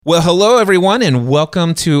Well, hello, everyone, and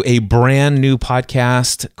welcome to a brand new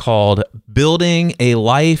podcast called Building a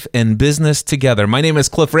Life and Business Together. My name is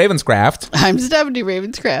Cliff Ravenscraft. I'm Stephanie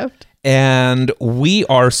Ravenscraft. And we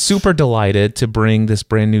are super delighted to bring this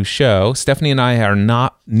brand new show. Stephanie and I are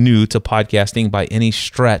not new to podcasting by any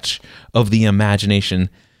stretch of the imagination.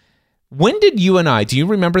 When did you and I, do you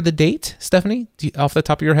remember the date, Stephanie, off the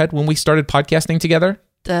top of your head, when we started podcasting together?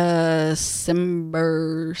 December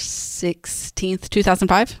 16th,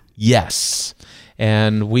 2005? Yes.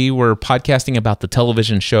 And we were podcasting about the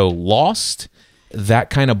television show Lost.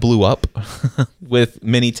 That kind of blew up with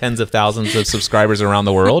many tens of thousands of subscribers around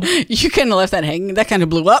the world. You kind of left that hanging. That kind of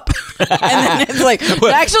blew up. And then it's like,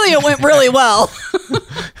 actually, it went really well.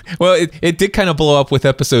 Well, it did kind of blow up with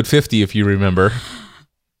episode 50, if you remember.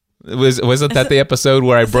 Wasn't that the episode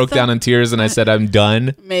where I broke down in tears and I said, I'm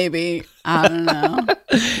done? Maybe. I don't know.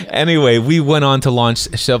 Anyway, we went on to launch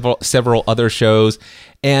several other shows.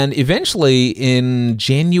 And eventually, in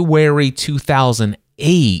January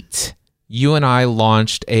 2008, you and I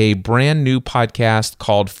launched a brand new podcast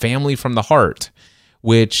called Family from the Heart,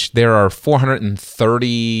 which there are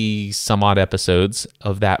 430 some odd episodes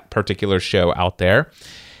of that particular show out there.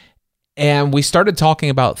 And we started talking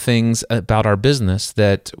about things about our business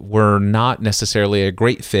that were not necessarily a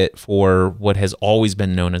great fit for what has always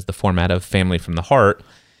been known as the format of Family from the Heart.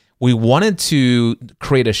 We wanted to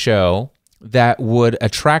create a show that would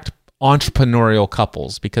attract entrepreneurial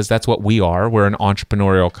couples, because that's what we are. We're an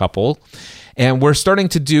entrepreneurial couple. And we're starting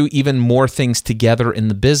to do even more things together in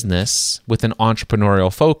the business with an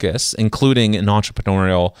entrepreneurial focus, including an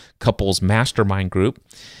entrepreneurial couples mastermind group.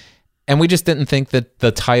 And we just didn't think that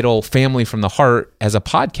the title Family from the Heart as a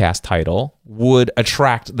podcast title would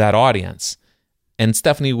attract that audience. And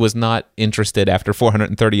Stephanie was not interested, after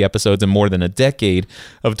 430 episodes and more than a decade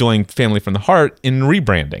of doing Family from the Heart, in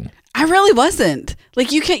rebranding. I really wasn't.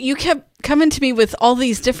 Like, you kept coming to me with all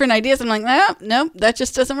these different ideas. I'm like, nope, that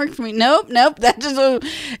just doesn't work for me. Nope, that just...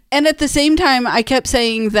 And at the same time, I kept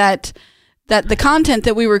saying that the content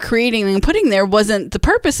that we were creating and putting there wasn't the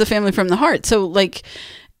purpose of Family from the Heart. So, like...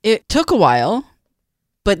 It took a while,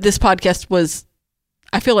 but this podcast was,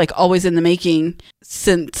 I feel like, always in the making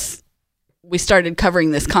since we started covering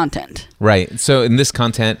this content. Right. So, in this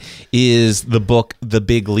content is the book, The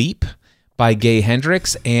Big Leap by Gay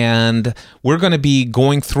Hendricks, and we're going to be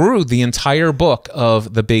going through the entire book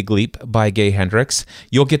of The Big Leap by Gay Hendricks.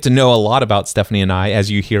 You'll get to know a lot about Stephanie and I as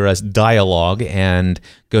you hear us dialogue and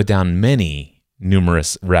go down many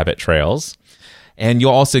numerous rabbit trails. And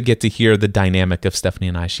you'll also get to hear the dynamic of Stephanie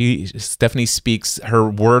and I. Stephanie speaks her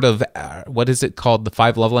word of, what is it called? The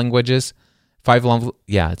 5 love languages?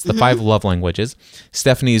 It's the 5 love languages.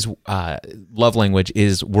 Stephanie's love language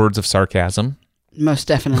is words of sarcasm. Most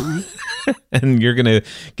definitely. And you're going to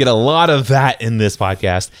get a lot of that in this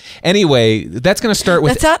podcast. Anyway, that's going to start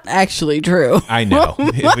with... That's not actually true. I know.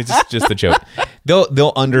 It's just a joke.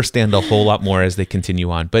 They'll understand a whole lot more as they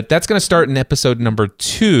continue on. But that's going to start in episode number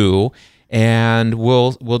 2. And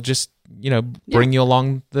we'll just, bring you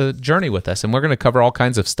along the journey with us. And we're going to cover all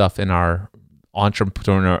kinds of stuff in our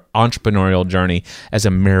entrepreneurial journey as a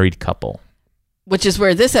married couple. Which is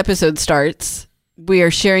where this episode starts. We are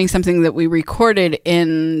sharing something that we recorded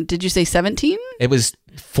in, did you say 17? It's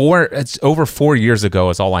over 4 years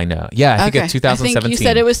ago is all I know. Yeah, I think it's 2017. I think you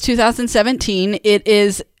said it was 2017. It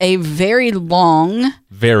is a very long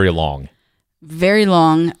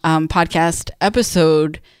podcast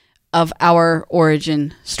episode of our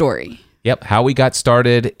origin story. Yep. How we got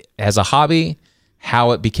started as a hobby,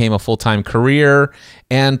 how it became a full-time career,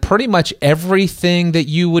 and pretty much everything that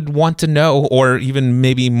you would want to know, or even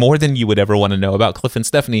maybe more than you would ever want to know about Cliff and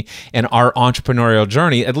Stephanie and our entrepreneurial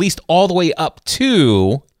journey, at least all the way up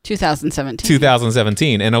to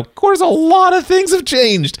 2017. And of course, a lot of things have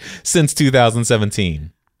changed since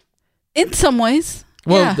 2017. In some ways.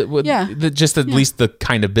 Well, just at least the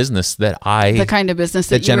kind of business that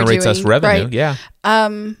generates us revenue. Right. Yeah.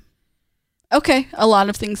 Okay. A lot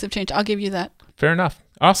of things have changed. I'll give you that. Fair enough.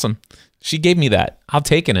 Awesome. She gave me that. I'll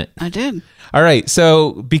take it. I did. All right.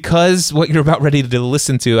 So because what you're about ready to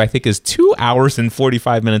listen to, I think, is 2 hours and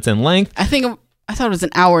 45 minutes in length. I thought it was an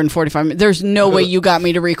hour and 45 minutes. There's no way you got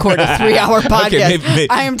me to record a 3-hour podcast. Okay, maybe.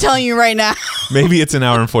 I am telling you right now. Maybe it's an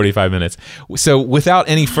hour and 45 minutes. So without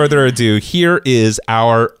any further ado, here is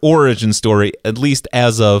our origin story, at least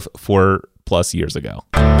as of 4+ years ago.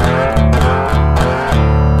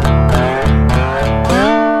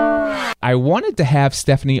 I wanted to have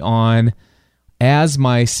Stephanie on as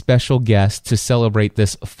my special guest to celebrate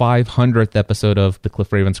this 500th episode of the Cliff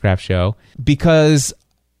Ravenscraft Show, because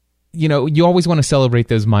you always want to celebrate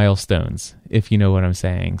those milestones, if you know what I'm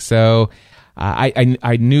saying. So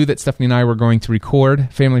I knew that Stephanie and I were going to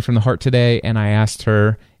record Family from the Heart today, and I asked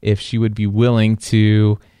her if she would be willing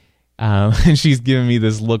to, and she's giving me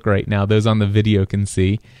this look right now. Those on the video can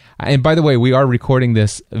see. And by the way, we are recording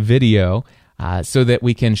this video so that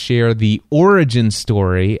we can share the origin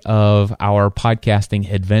story of our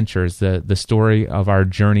podcasting adventures, the story of our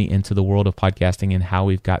journey into the world of podcasting and how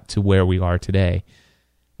we've got to where we are today.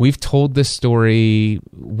 We've told this story,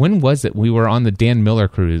 when was it? We were on the Dan Miller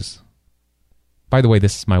cruise. By the way,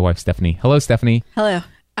 this is my wife, Stephanie. Hello, Stephanie. Hello.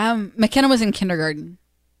 McKenna was in kindergarten,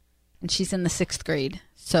 and she's in the 6th grade.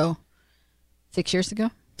 So 6 years ago?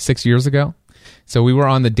 6 years ago. So we were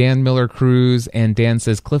on the Dan Miller cruise, and Dan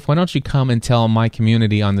says, Cliff, why don't you come and tell my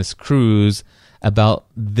community on this cruise about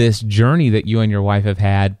this journey that you and your wife have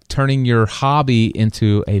had, turning your hobby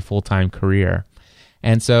into a full-time career.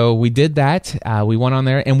 And so we did that. We went on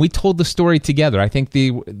there and we told the story together. I think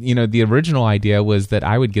the original idea was that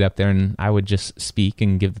I would get up there and I would just speak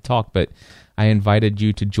and give the talk, but I invited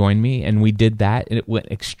you to join me, and we did that, and it went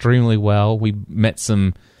extremely well. We met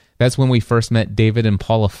that's when we first met David and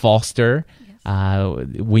Paula Foster. Yes.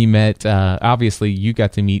 We met, obviously you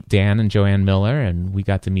got to meet Dan and Joanne Miller, and we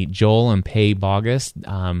got to meet Joel and Pay Bogus.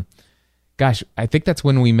 I think that's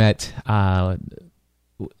when we met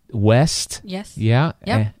West. Yes. Yeah.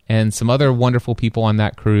 Yep. And some other wonderful people on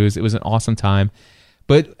that cruise. It was an awesome time.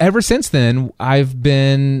 But ever since then, I've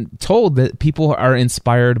been told that people are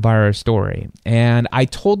inspired by our story. And I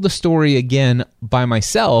told the story again by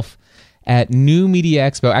myself at New Media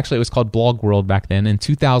Expo. Actually, it was called Blog World back then, in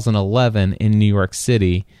 2011 in New York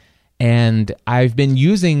City. And I've been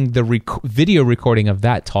using the video recording of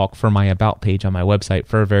that talk for my About page on my website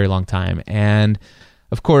for a very long time. And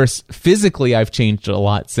of course, physically, I've changed a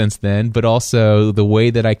lot since then, but also the way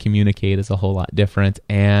that I communicate is a whole lot different.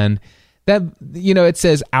 And that, it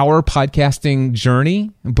says our podcasting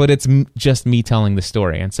journey, but it's just me telling the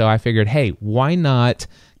story. And so I figured, hey, why not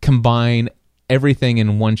combine everything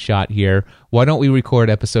in one shot here? Why don't we record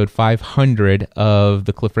episode 500 of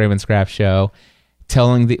the Cliff Ravenscraft Show,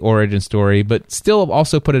 telling the origin story, but still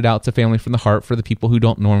also put it out to Family from the Heart for the people who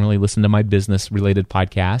don't normally listen to my business-related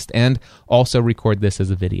podcast, and also record this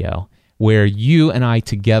as a video where you and I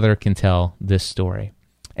together can tell this story.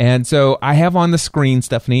 And so I have on the screen,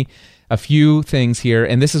 Stephanie, a few things here,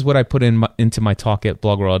 and this is what I put into my talk at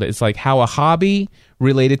Blog World. It's like how a hobby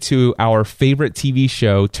related to our favorite TV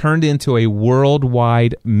show turned into a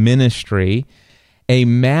worldwide ministry, a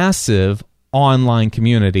massive online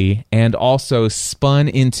community, and also spun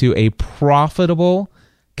into a profitable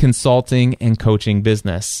consulting and coaching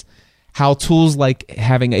business. How tools like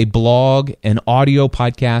having a blog, an audio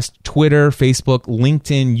podcast, Twitter, Facebook,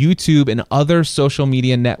 LinkedIn, YouTube, and other social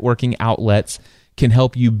media networking outlets can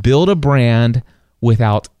help you build a brand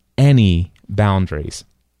without any boundaries.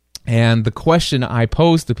 And the question I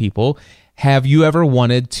pose to people, have you ever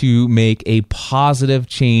wanted to make a positive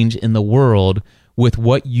change in the world with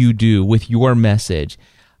what you do, with your message?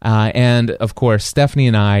 And of course, Stephanie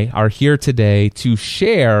and I are here today to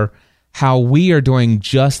share how we are doing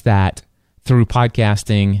just that through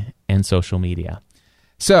podcasting and social media.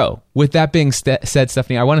 So with that being said,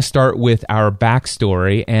 Stephanie, I want to start with our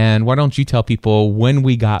backstory. And why don't you tell people when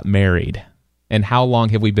we got married and how long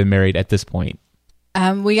have we been married at this point?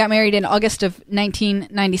 We got married in August of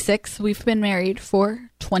 1996. We've been married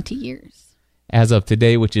for 20 years. As of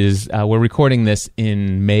today, which is, we're recording this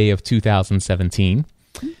in May of 2017.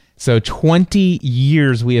 So 20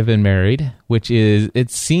 years we have been married, which is,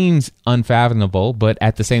 it seems unfathomable, but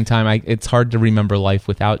at the same time, it's hard to remember life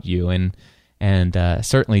without you, and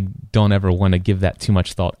certainly don't ever want to give that too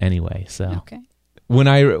much thought anyway. So okay. When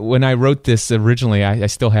I wrote this originally, I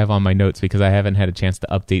still have on my notes because I haven't had a chance to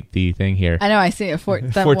update the thing here. I know, I see it.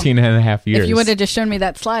 14 and a half years. If you would have just shown me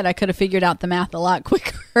that slide, I could have figured out the math a lot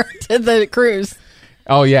quicker to the cruise.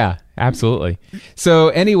 Oh, yeah, absolutely. So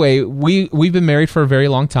anyway, we've been married for a very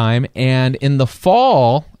long time, and in the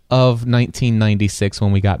fall of 1996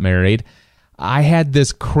 when we got married, I had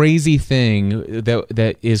this crazy thing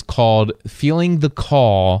that is called feeling the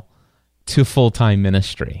call to full-time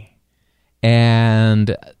ministry.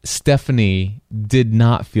 And Stephanie did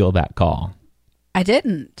not feel that call. I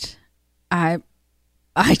didn't. I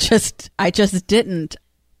just didn't.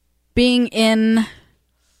 Being in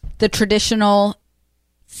the traditional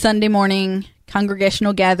Sunday morning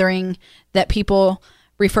congregational gathering that people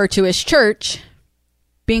refer to as church,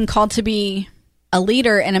 being called to be a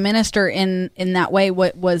leader and a minister in that way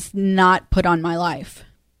was not put on my life.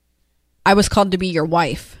 I was called to be your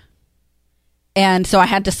wife. And so I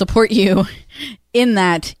had to support you in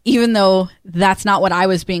that, even though that's not what I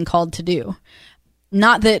was being called to do.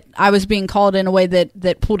 not that I was being called in a way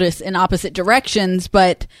that pulled us in opposite directions,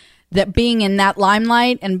 but that being in that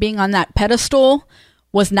limelight and being on that pedestal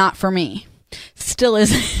was not for me. Still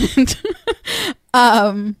isn't.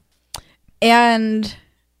 And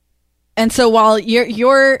so while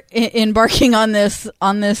you're embarking on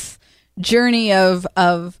this journey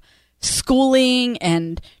of schooling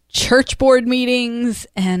and church board meetings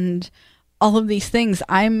and all of these things,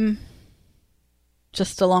 I'm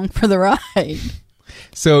just along for the ride.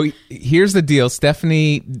 So here's the deal.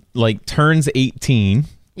 Stephanie turns 18.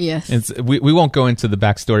 Yes. We won't go into the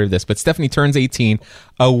backstory of this, but Stephanie turns 18.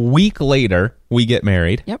 A week later, we get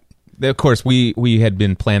married. Yep. Of course, we had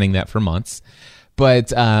been planning that for months.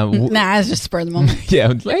 But it's just spur of the moment.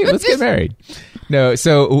 Yeah, hey, let's get married. No,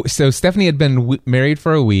 so Stephanie had been married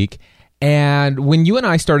for a week, and when you and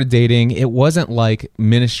I started dating, it wasn't like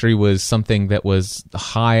ministry was something that was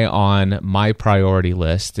high on my priority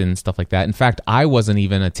list and stuff like that. In fact, I wasn't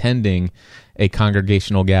even attending a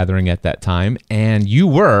congregational gathering at that time, and you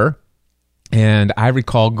were. And I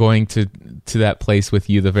recall going to that place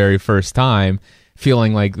with you the very first time,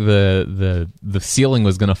 feeling like the ceiling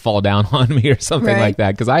was going to fall down on me or something like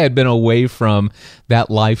that, because I had been away from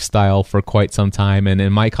that lifestyle for quite some time, and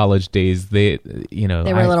in my college days, they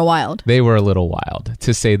were a little wild. They were a little wild,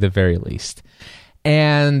 to say the very least.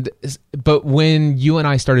 But when you and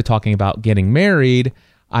I started talking about getting married,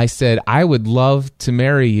 I said I would love to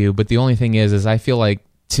marry you, but the only thing is I feel like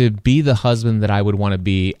to be the husband that I would want to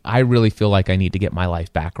be, I really feel like I need to get my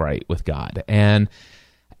life back right with God. And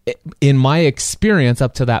in my experience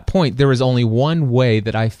up to that point, there was only one way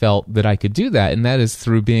that I felt that I could do that, and that is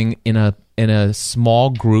through being in a small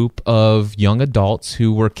group of young adults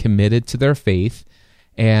who were committed to their faith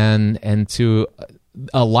and to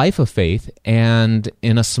a life of faith, and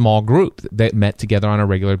in a small group that met together on a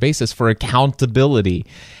regular basis for accountability.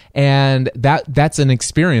 And that's an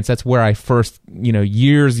experience. That's where I first,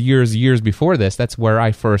 years before this, that's where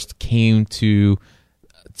I first came to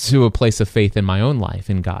a place of faith in my own life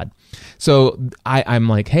in God. So I'm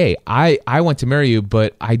like, hey, I want to marry you,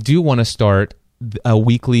 but I do want to start a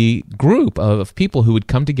weekly group of people who would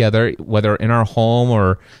come together, whether in our home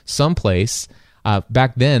or someplace.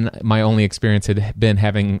 Back then, my only experience had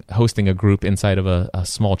been hosting a group inside of a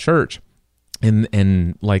small church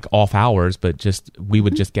in like off hours, but we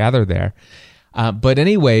would just gather there. But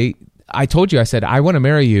anyway, I told you, I said, I want to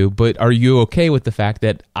marry you, but are you okay with the fact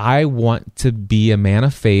that I want to be a man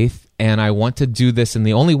of faith, and I want to do this in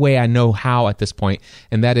the only way I know how at this point,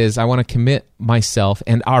 and that is I want to commit myself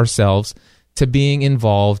and ourselves to being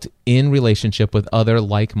involved in relationship with other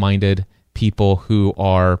like-minded people who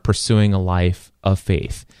are pursuing a life of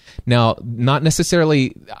faith. Now, not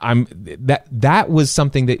necessarily. That was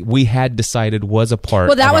something that we had decided was a part.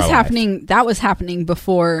 Well, that of was our happening. life. That was happening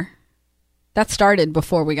before. That started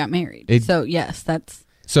before we got married. So yes, that's.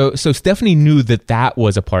 So Stephanie knew that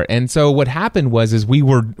was a part, and so what happened was we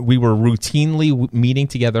were routinely meeting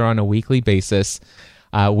together on a weekly basis.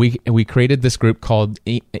 We created this group called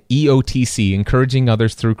EOTC, Encouraging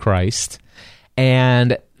Others Through Christ,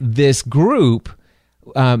 and this group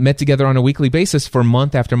met together on a weekly basis for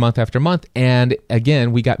month after month after month. And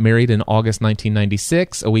again, we got married in August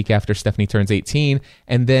 1996, a week after Stephanie turns 18,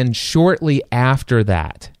 and then shortly after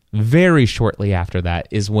that, very shortly after that,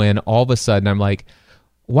 is when all of a sudden I'm like,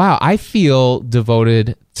 wow, I feel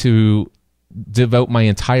devoted to devote my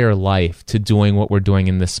entire life to doing what we're doing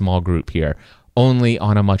in this small group here, only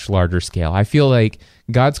on a much larger scale. I feel like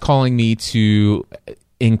God's calling me to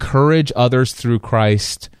encourage others through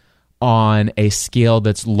Christ on a scale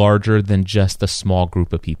that's larger than just a small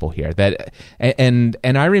group of people here. And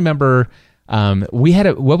I remember we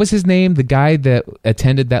had what was his name? The guy that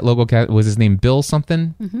attended that local was his name Bill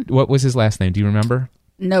something? Mm-hmm. What was his last name? Do you remember?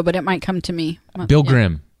 No, but it might come to me. Bill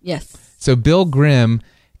Grimm. Yes. So Bill Grimm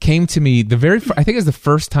came to me I think it was the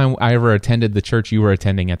first time I ever attended the church you were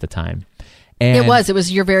attending at the time. And it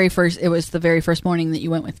was your very first. It was the very first morning that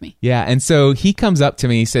you went with me. Yeah, and so he comes up to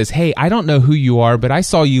me. He says, "Hey, I don't know who you are, but I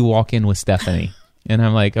saw you walk in with Stephanie." And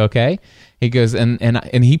I'm like, "Okay." He goes,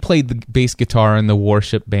 and he played the bass guitar in the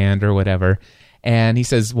worship band or whatever. And he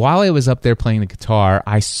says, "While I was up there playing the guitar,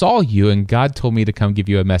 I saw you, and God told me to come give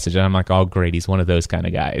you a message." And I'm like, "Oh, great! He's one of those kind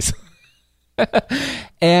of guys."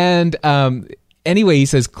 And anyway, he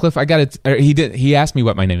says, Cliff, he asked me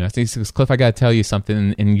what my name is. He says, Cliff, I got to tell you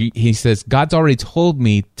something. And he says, God's already told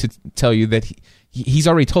me to tell you that he's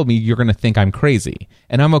already told me you're going to think I'm crazy.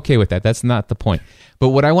 And I'm okay with that. That's not the point. But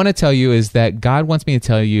what I want to tell you is that God wants me to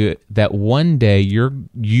tell you that one day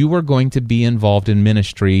you are going to be involved in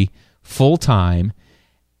ministry full time,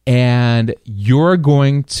 and your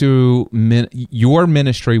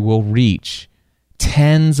ministry will reach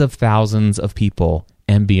tens of thousands of people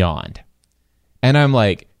and beyond. And I'm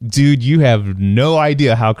like, dude, you have no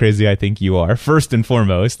idea how crazy I think you are. First and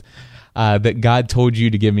foremost, that God told you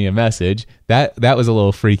to give me a message. That was a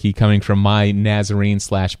little freaky coming from my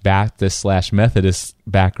Nazarene/Baptist/Methodist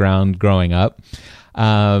background growing up.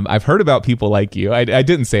 I've heard about people like you. I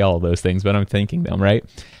didn't say all of those things, but I'm thinking them, right?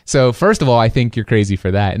 So first of all, I think you're crazy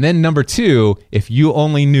for that. And then number two, if you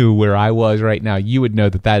only knew where I was right now, you would know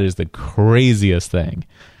that is the craziest thing.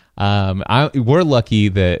 We're lucky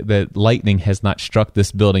that lightning has not struck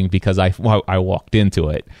this building because I walked into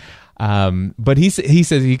it. But he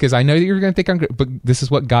says, because I know that you're going to think I'm great, but this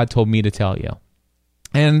is what God told me to tell you.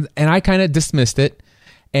 And I kind of dismissed it.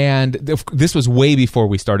 And this was way before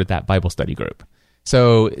we started that Bible study group.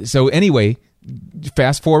 So anyway,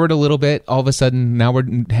 fast forward a little bit, all of a sudden now we're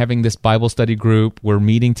having this Bible study group. We're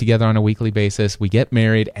meeting together on a weekly basis. We get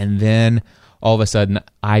married, and then all of a sudden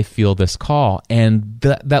I feel this call. And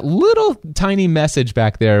that little tiny message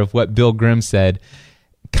back there of what Bill Grimm said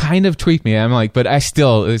kind of tweaked me. I'm like, but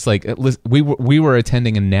it's like, we were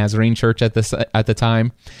attending a Nazarene church at the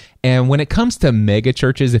time. And when it comes to mega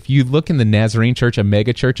churches, if you look in the Nazarene church, a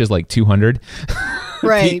mega church is like 200.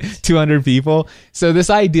 Right. 200 people. So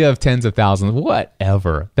this idea of tens of thousands,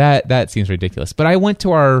 whatever, that seems ridiculous. But I went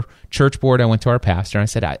to our church board, I went to our pastor, and I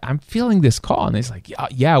said, I'm feeling this call. And he's like,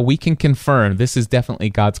 yeah, we can confirm this is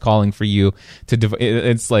definitely God's calling for you to,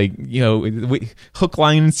 it's like, hook,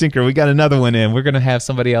 line, and sinker. We got another one in. We're going to have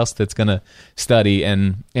somebody else that's going to study.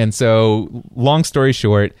 And so long story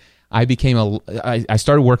short, I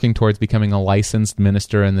started working towards becoming a licensed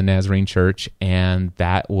minister in the Nazarene church, and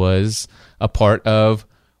that was a part of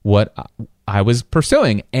what I was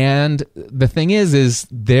pursuing. And the thing is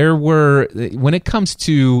when it comes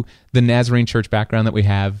to the Nazarene church background that we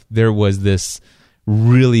have, there was this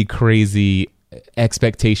really crazy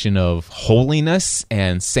expectation of holiness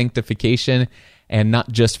and sanctification, and not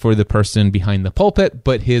just for the person behind the pulpit,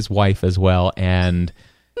 but his wife as well. And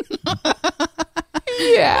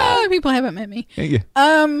yeah, people haven't met me. Yeah.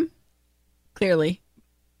 Clearly,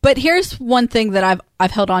 but here's one thing that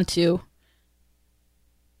I've held on to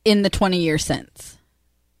in the 20 years since.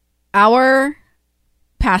 Our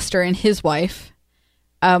pastor and his wife,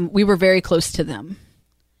 we were very close to them,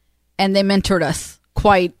 and they mentored us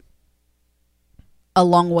quite a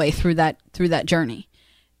long way through that journey.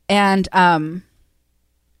 And I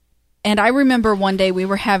remember one day we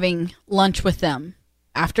were having lunch with them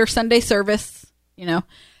after Sunday service. We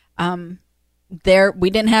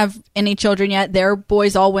didn't have any children yet. Their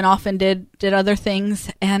boys all went off and did other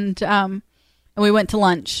things, and we went to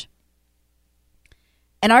lunch.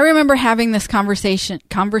 And I remember having this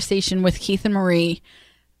conversation with Keith and Marie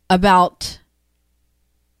about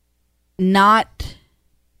not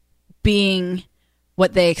being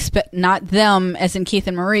what they expect, not them as in Keith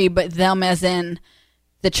and Marie, but them as in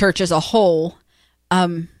the church as a whole.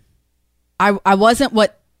 I wasn't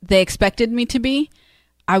what they expected me to be.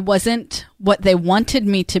 I wasn't what they wanted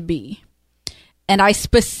me to be. And I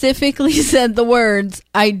specifically said the words,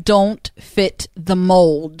 I don't fit the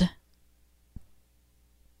mold.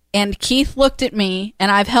 And Keith looked at me,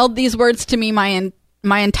 and I've held these words to me my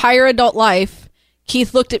entire adult life.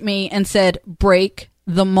 Keith looked at me and said, break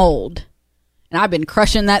the mold. And I've been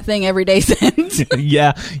crushing that thing every day since.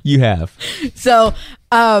 Yeah, you have. So,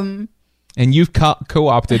 and you've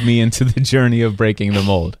co-opted me into the journey of breaking the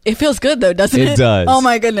mold. It feels good, though, doesn't it? It does. Oh,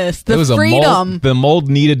 my goodness. The freedom. The mold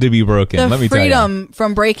needed to be broken, let me tell you. The freedom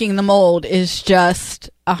from breaking the mold is just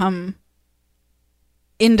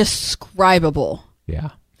indescribable.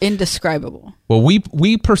 Yeah. Indescribable. Well,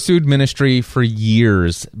 we pursued ministry for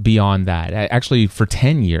years beyond that. Actually, for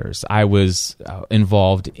 10 years, I was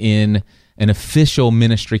involved in an official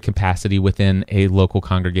ministry capacity within a local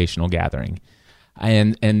congregational gathering.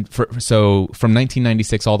 So from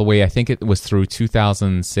 1996 all the way, I think it was through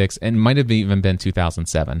 2006, and might have even been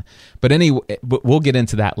 2007. But anyway, we'll get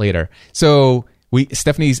into that later. So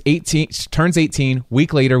Stephanie's 18, turns 18.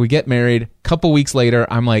 Week later, we get married. Couple weeks later,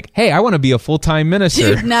 I'm like, hey, I want to be a full-time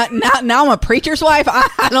minister. Dude, now I'm a preacher's wife?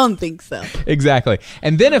 I don't think so. Exactly.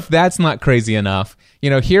 And then if that's not crazy enough,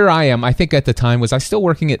 here I am. I think at the time, was I still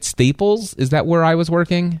working at Staples? Is that where I was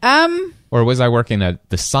working? Or was I working at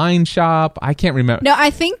the sign shop? I can't remember. No,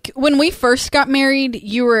 I think when we first got married,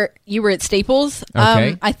 you were at Staples.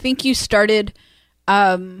 Okay. I think you started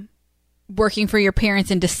working for your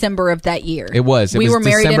parents in December of that year. It was. We were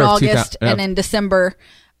married December in August, and in December,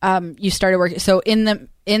 you started working. So in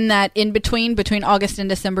between August and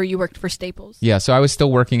December, you worked for Staples. Yeah, so I was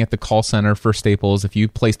still working at the call center for Staples. If you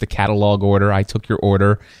placed a catalog order, I took your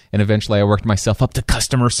order, and eventually I worked myself up to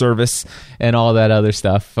customer service and all that other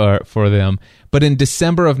stuff for them. But in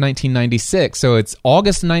December of 1996, so it's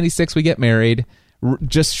August 96 we get married,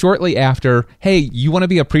 just shortly after, hey, you want to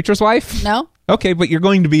be a preacher's wife? No. Okay, but you're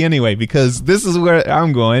going to be anyway, because this is where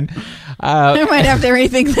I'm going. I might have to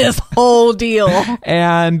rethink this whole deal.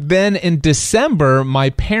 And then in December,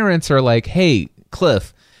 my parents are like, hey,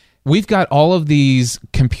 Cliff, we've got all of these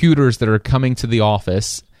computers that are coming to the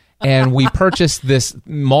office, and we purchased this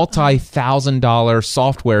multi-$1,000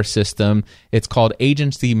 software system. It's called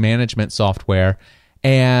Agency Management Software.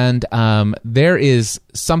 And there is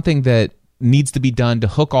something that needs to be done to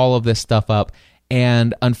hook all of this stuff up.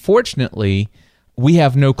 And unfortunately, we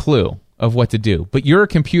have no clue of what to do. But you're a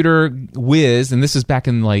computer whiz, and this is back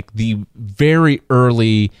in like the very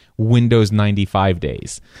early Windows 95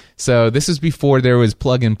 days. So this is before there was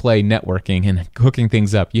plug-and-play networking and hooking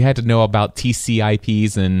things up. You had to know about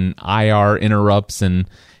TCIPs and IR interrupts and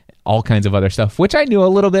all kinds of other stuff, which I knew a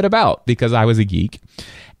little bit about because I was a geek.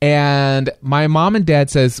 And my mom and dad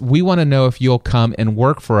says, we want to know if you'll come and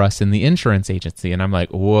work for us in the insurance agency. And I'm like,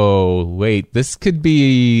 whoa, wait, this could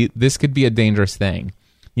be a dangerous thing.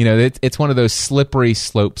 You know, it's one of those slippery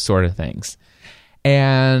slope sort of things.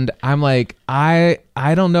 And I'm like, I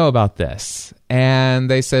don't know about this. And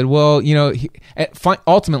they said, well, you know,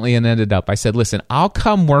 ultimately it ended up, I said, listen, I'll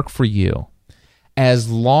come work for you as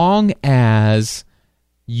long as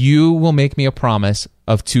you will make me a promise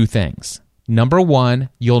of two things. Number one,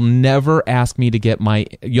 you'll never force me to get my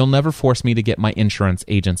insurance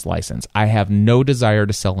agent's license. I have no desire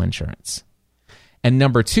to sell insurance. And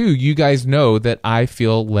number two, you guys know that I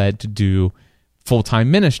feel led to do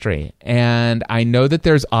full-time ministry. And I know that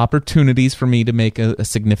there's opportunities for me to make a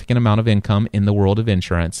significant amount of income in the world of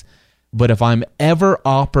insurance. But if I'm ever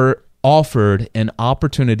offered an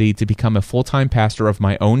opportunity to become a full-time pastor of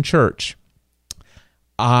my own church,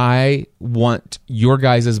 I want your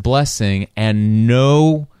guys' blessing and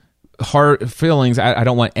no hard feelings. I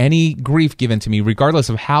don't want any grief given to me, regardless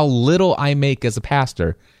of how little I make as a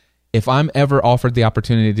pastor. If I'm ever offered the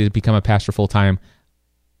opportunity to become a pastor full-time,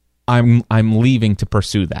 I'm leaving to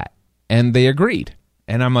pursue that. And they agreed.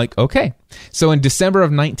 And I'm like, okay. So in December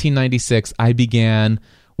of 1996, I began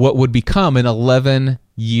what would become an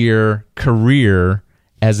 11-year career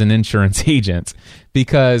as an insurance agent,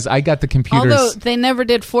 because I got the computers. Although they never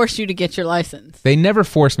did force you to get your license. They never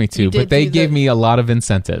forced me to, but they gave me a lot of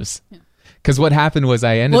incentives. Because what happened was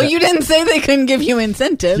I ended up... Well, you didn't say they couldn't give you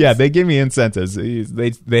incentives. Yeah, they gave me incentives.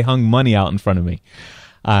 They hung money out in front of me.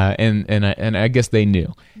 And I guess they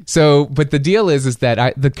knew. So, but the deal is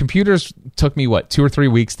that the computers took me 2 or 3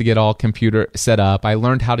 weeks to get all computer set up. I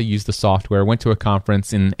learned how to use the software, went to a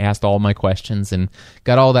conference and asked all my questions and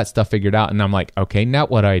got all that stuff figured out. And I'm like, okay, now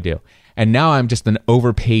what do I do? And now I'm just an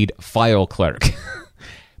overpaid file clerk.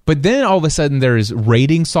 But then all of a sudden there's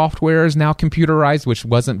rating software is now computerized, which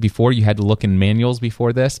wasn't before. You had to look in manuals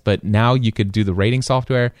before this, but now you could do the rating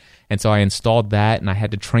software. And so I installed that, and I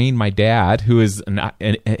had to train my dad, who has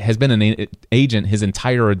been an agent his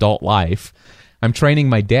entire adult life. I'm training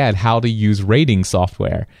my dad how to use rating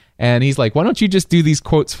software. And he's like, why don't you just do these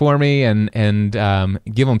quotes for me and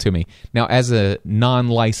give them to me? Now, as a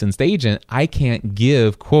non-licensed agent, I can't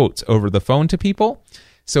give quotes over the phone to people.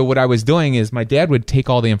 So what I was doing is my dad would take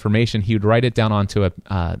all the information. He would write it down onto a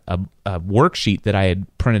worksheet that I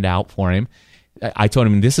had printed out for him. I told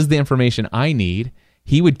him, this is the information I need.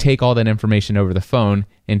 He would take all that information over the phone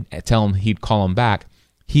and tell him he'd call him back.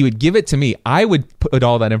 He would give it to me. I would put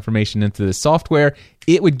all that information into the software.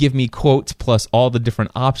 It would give me quotes plus all the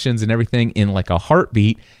different options and everything in like a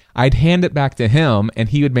heartbeat. I'd hand it back to him, and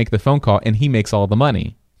he would make the phone call, and he makes all the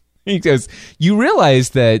money. He goes, you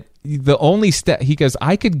realize that the only step, he goes,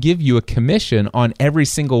 I could give you a commission on every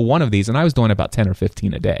single one of these. And I was doing about 10 or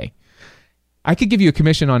 15 a day. I could give you a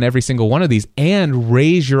commission on every single one of these and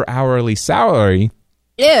raise your hourly salary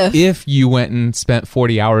if you went and spent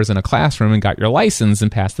 40 hours in a classroom and got your license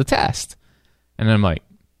and passed the test. And I'm like,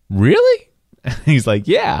 really? He's like,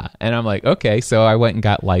 yeah. And I'm like, okay. So I went and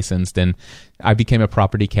got licensed, and I became a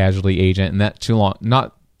property casualty agent. And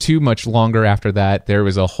not too much longer after that, there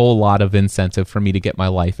was a whole lot of incentive for me to get my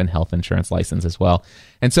life and health insurance license as well.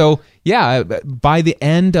 And so, yeah, by the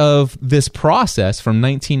end of this process from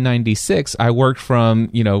 1996, I went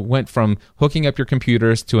from hooking up your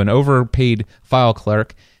computers to an overpaid file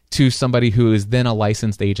clerk to somebody who is then a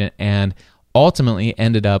licensed agent, and ultimately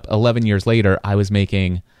ended up 11 years later, I was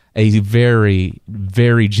making a very,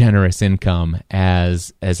 very generous income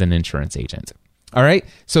as an insurance agent. All right.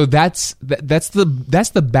 So that's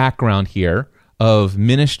the background here of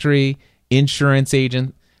ministry, insurance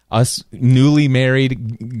agent, us newly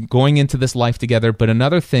married, going into this life together. But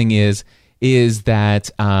another thing is that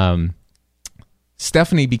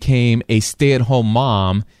Stephanie became a stay-at-home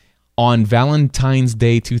mom on Valentine's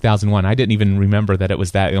Day 2001. I didn't even remember that it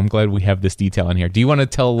was that. I'm glad we have this detail in here. Do you want to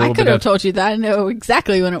tell a little bit? I could have told you that. I know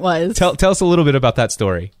exactly when it was. Tell us a little bit about that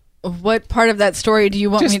story. What part of that story do you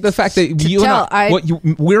want Just me the fact that to you tell?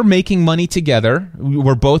 and we're making money together.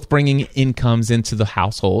 We're both bringing incomes into the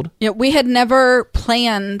household. Yeah, we had never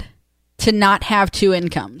planned to not have two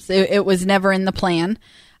incomes. It was never in the plan.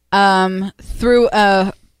 Through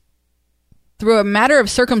a matter of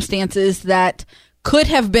circumstances that could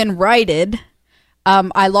have been righted,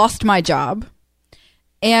 I lost my job,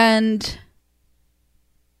 and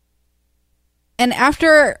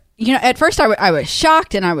after, at first I was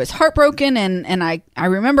shocked and I was heartbroken, and I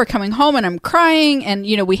remember coming home and I'm crying, and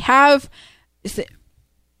we have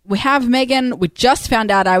Megan. We just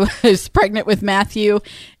found out I was pregnant with Matthew,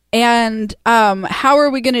 and how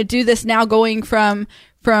are we going to do this now, going from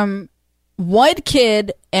one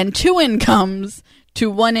kid and two incomes to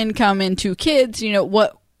one income and two kids?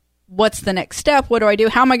 What's the next step? What do I do?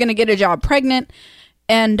 How am I going to get a job pregnant?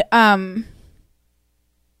 And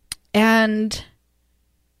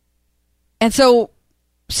so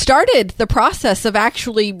started the process of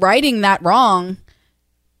actually righting that wrong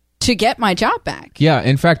to get my job back. Yeah.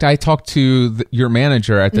 In fact, I talked to your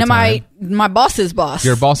manager at the time. My boss's boss.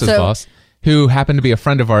 Your boss's boss, who happened to be a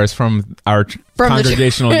friend of ours from our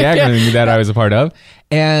congregational gathering that I was a part of.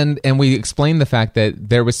 And we explained the fact that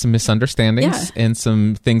there was some misunderstandings and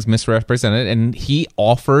some things misrepresented. And he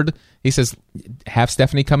says, have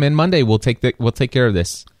Stephanie come in Monday. We'll take care of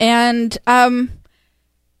this. And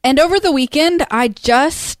over the weekend, I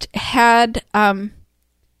just had,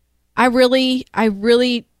 I really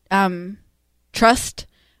trust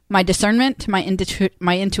my discernment, my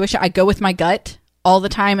intuition. I go with my gut all the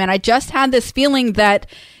time. And I just had this feeling that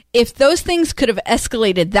if those things could have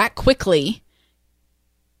escalated that quickly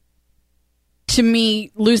to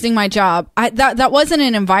me losing my job, that wasn't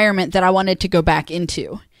an environment that I wanted to go back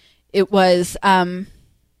into. It was, there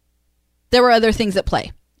were other things at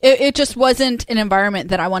play. It just wasn't an environment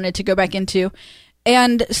that I wanted to go back into.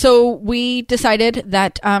 And so we decided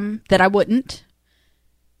that I wouldn't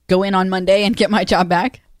go in on Monday and get my job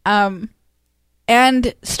back. And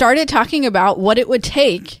started talking about what it would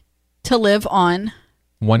take to live on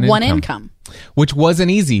one income. Which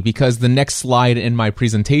wasn't easy, because the next slide in my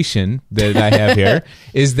presentation that I have here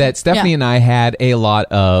is that Stephanie and I had a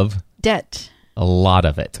lot of debt. A lot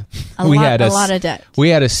of it. A lot of debt. We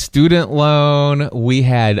had a student loan. We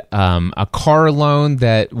had a car loan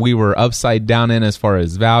that we were upside down in as far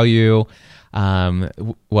as value. We had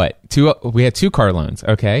two car loans,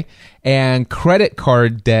 okay? And credit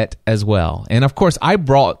card debt as well. And of course, I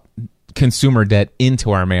brought consumer debt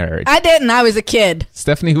into our marriage. I didn't. I was a kid.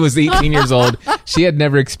 Stephanie was 18 years old. She had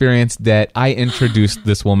never experienced debt. I introduced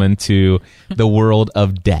this woman to the world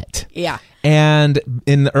of debt. Yeah. And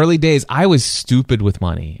in the early days, I was stupid with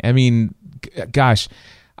money. I mean, gosh,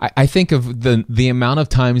 I think of the amount of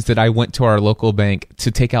times that I went to our local bank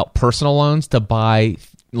to take out personal loans to buy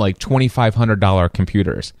like $2,500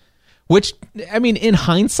 computers, which, I mean, in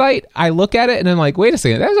hindsight, I look at it and I'm like, wait a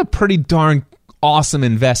second, that was a pretty darn awesome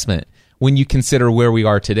investment when you consider where we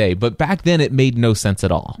are today. But back then, it made no sense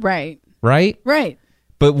at all. Right. Right? Right.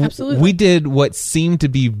 But we did what seemed to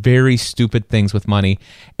be very stupid things with money.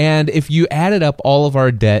 And if you added up all of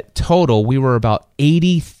our debt total, we were about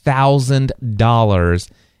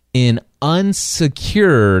 $80,000 in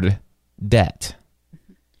unsecured debt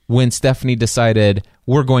when Stephanie decided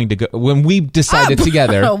we're going to go. When we decided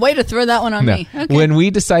together. Way to throw that one on me. Okay. When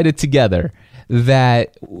we decided together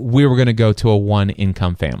that we were going to go to a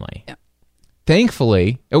one-income family. Yeah.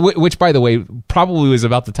 Thankfully, which, by the way, probably was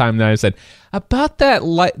about the time that I said, about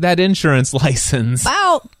that insurance license.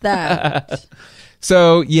 About that.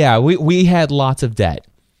 So, yeah, we had lots of debt.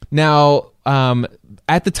 Now,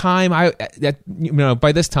 at the time,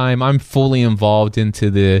 by this time, I'm fully involved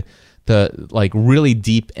into the like really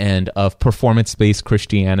deep end of performance-based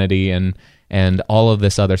Christianity and all of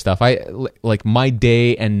this other stuff. My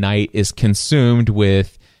day and night is consumed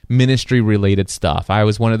with ministry-related stuff. I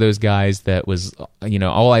was one of those guys that was,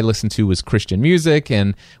 all I listened to was Christian music,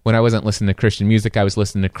 and when I wasn't listening to Christian music, I was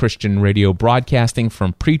listening to Christian radio broadcasting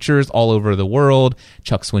from preachers all over the world,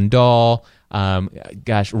 Chuck Swindoll,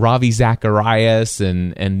 Ravi Zacharias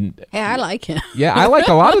and Hey, I like him. yeah, I like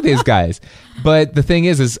a lot of these guys. But the thing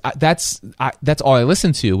is that's all I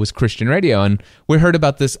listened to was Christian radio. And I heard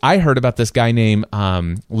about this guy named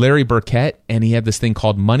Larry Burkett, and he had this thing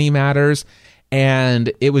called Money Matters.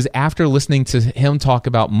 And it was after listening to him talk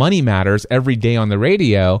about Money Matters every day on the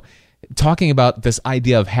radio, talking about this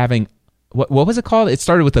idea of having, what was it called? It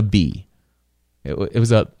started with a B. I think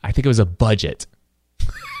it was a budget.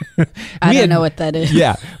 I don't know what that is.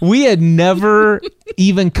 Yeah. We had never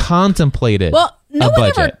even contemplated Well, no a one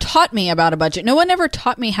budget. ever taught me about a budget. No one ever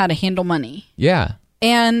taught me how to handle money. Yeah.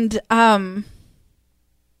 And so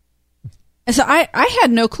I had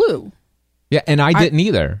no clue. Yeah, and I didn't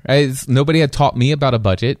either. Nobody had taught me about a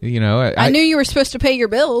budget. I knew you were supposed to pay your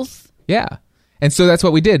bills. Yeah, and so that's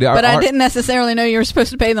what we did. But I didn't necessarily know you were supposed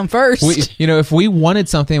to pay them first. If we wanted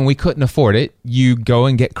something and we couldn't afford it, you go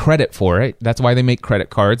and get credit for it. That's why they make credit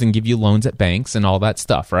cards and give you loans at banks and all that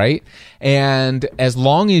stuff, right? And as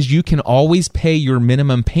long as you can always pay your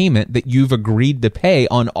minimum payment that you've agreed to pay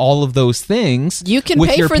on all of those things, you can with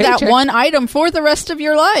pay your for paycheck, that one item for the rest of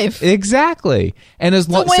your life. Exactly. And as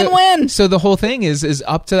long win-win. So the whole thing is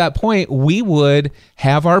up to that point, we would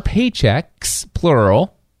have our paychecks,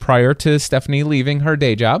 plural, prior to Stephanie leaving her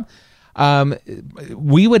day job.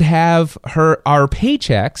 We would have our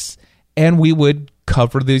paychecks, and we would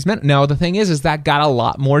cover these men. Now the thing is that got a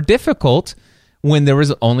lot more difficult when there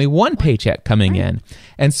was only one paycheck coming in.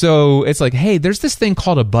 And so it's like, hey, there's this thing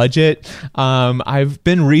called a budget. I've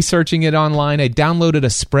been researching it online. I downloaded a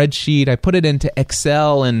spreadsheet. I put it into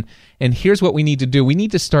Excel, and here's what we need to do. We need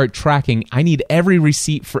to start tracking. I need every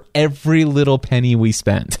receipt for every little penny we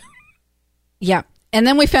spent. Yeah. And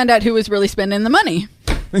then we found out who was really spending the money.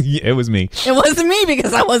 Yeah, it was me. It wasn't me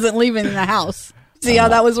because I wasn't leaving the house. See how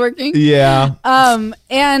that was working? Yeah.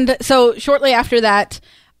 And so shortly after that,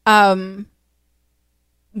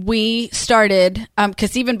 we started,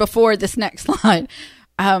 because even before this next slide,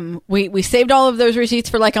 we saved all of those receipts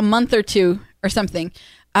for like a month or two or something,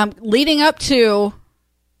 leading up to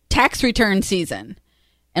tax return season.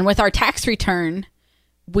 And with our tax return,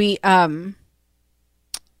 we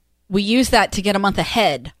used that to get a month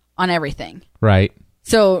ahead on everything. Right.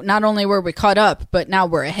 So not only were we caught up, but now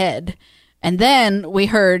we're ahead. And then we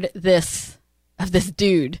heard of this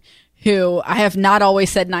dude who I have not always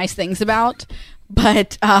said nice things about,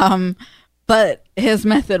 but his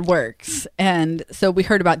method works. And so we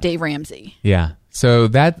heard about Dave Ramsey. Yeah. So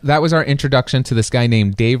that was our introduction to this guy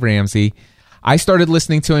named Dave Ramsey. I started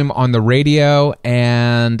listening to him on the radio,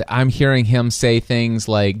 and I'm hearing him say things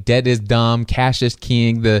like debt is dumb, cash is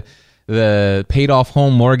king, the paid off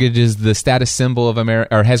home mortgage is the status symbol of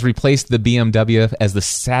America, or has replaced the BMW as the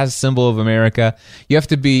status symbol of America. You have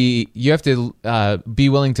to be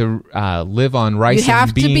willing to live on rice and beans. You have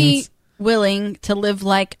to be willing to live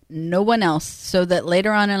like no one else so that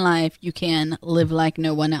later on in life you can live like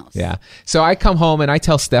no one else. Yeah. So I come home and I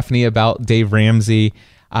tell Stephanie about Dave Ramsey.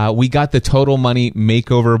 We got the Total Money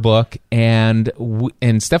Makeover book, and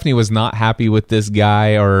Stephanie was not happy with this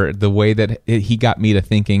guy or the way that he got me to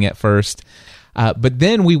thinking at first. But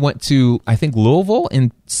then we went to, I think, Louisville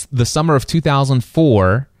in the summer of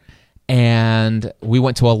 2004, and we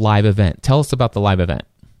went to a live event. Tell us about the live event.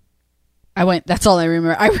 I went. That's all I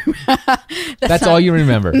remember. That's all you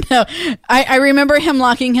remember? No, I remember him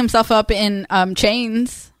locking himself up in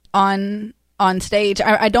chains on stage.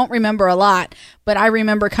 I don't remember a lot, but I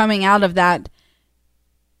remember coming out of that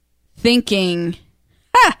thinking,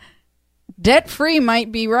 debt-free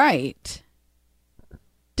might be right.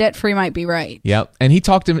 Debt-free might be right. Yep. And he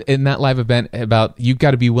talked in that live event about you've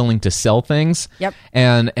got to be willing to sell things. Yep.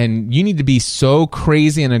 And you need to be so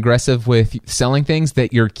crazy and aggressive with selling things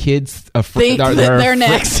that your kids they're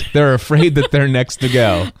next. They're afraid that they're next to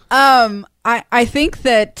go. I think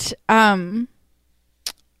that where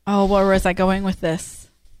was I going with this?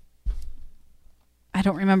 I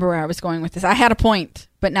don't remember where I was going with this. I had a point,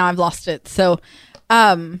 but now I've lost it. So,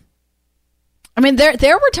 I mean,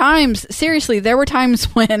 there were times, seriously,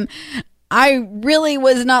 when I really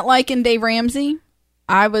was not liking Dave Ramsey.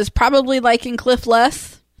 I was probably liking Cliff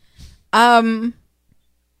less. But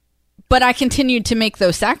I continued to make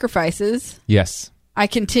those sacrifices. Yes. I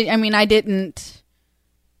didn't,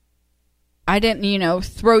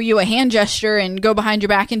 throw you a hand gesture and go behind your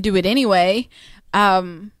back and do it anyway.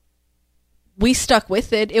 We stuck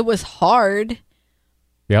with it. It was hard.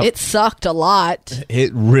 Yep. It sucked a lot.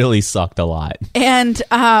 It really sucked a lot. And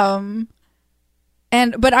my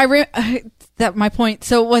point.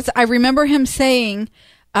 So I remember him saying,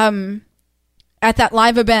 at that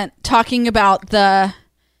live event, talking about the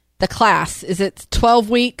the class. Is it 12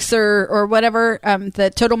 weeks or whatever? The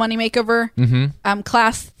Total Money Makeover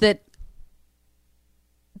class that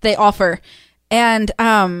they offer, and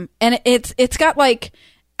it's got like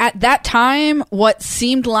at that time what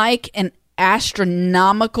seemed like an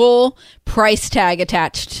astronomical price tag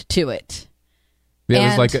attached to it.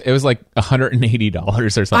 It was like $180 or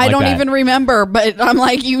something. I don't even remember, but I'm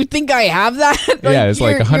like, you think I have that? Yeah, it's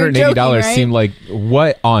like $180 right? Seemed like,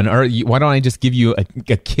 what on earth? Why don't I just give you a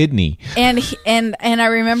kidney? And I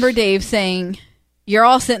remember Dave saying, "You're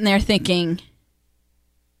all sitting there thinking,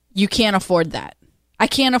 you can't afford that. I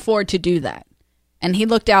can't afford to do that." And he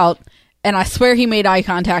looked out, and I swear he made eye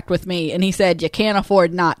contact with me, and he said, "You can't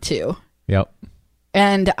afford not to." Yep.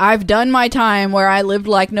 And I've done my time where I lived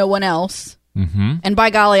like no one else. Mm-hmm. And by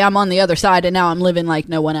golly, I'm on the other side, and now I'm living like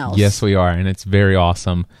no one else. Yes, we are, and it's very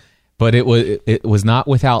awesome. But it was not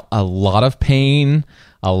without a lot of pain,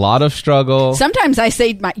 a lot of struggle. Sometimes I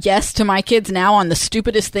say yes to my kids now on the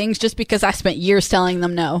stupidest things just because I spent years telling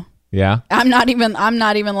them no. Yeah, I'm not even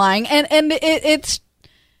lying, and it's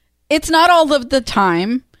not all of the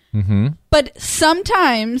time, but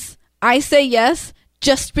sometimes I say yes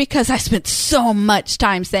just because I spent so much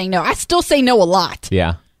time saying no. I still say no a lot.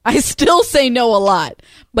 Yeah. I still say no a lot,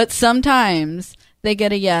 but sometimes they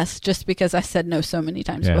get a yes just because I said no so many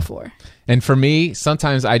times before. And for me,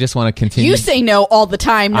 sometimes I just want to continue. You say no all the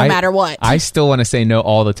time, no matter what. I still want to say no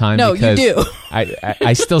all the time. No, you do.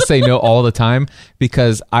 I still say no all the time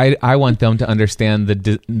because I want them to understand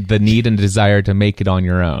the need and desire to make it on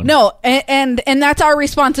your own. No, and that's our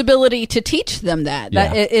responsibility to teach them that.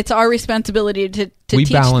 Yeah. It's our responsibility to we teach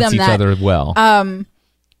them that. We balance each other well.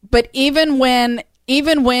 But even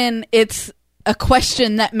when it's a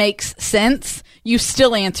question that makes sense, you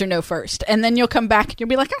still answer no first. And then you'll come back and you'll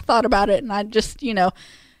be like, I thought about it, and I just,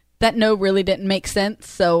 that no really didn't make sense.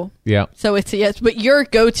 So yeah. So it's a yes. But your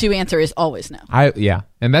go-to answer is always no.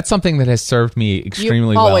 And that's something that has served me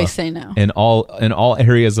extremely well. You always say no. In all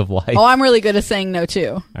areas of life. Oh, I'm really good at saying no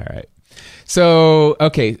too. All right. So,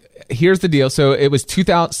 okay, here's the deal. So it was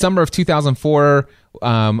summer of 2004.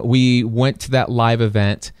 We went to that live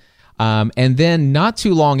event. And then not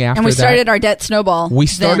too long after that... And we started our debt snowball. We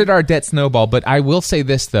started our debt snowball, but I will say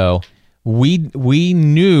this, though. We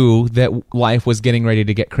knew that life was getting ready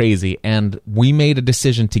to get crazy, and we made a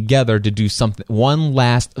decision together to do one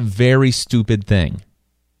last very stupid thing.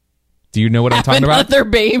 Do you know what I'm talking about? Another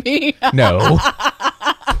baby? No.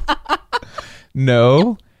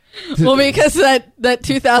 No. Well, because that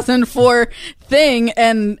 2004 thing,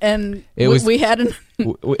 and we had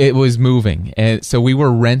it was moving, and so we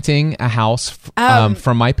were renting a house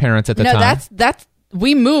from my parents at the time. No, that's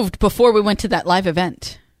we moved before we went to that live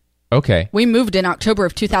event. Okay, we moved in October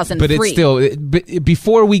of 2003. But it's still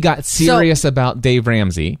before we got serious about Dave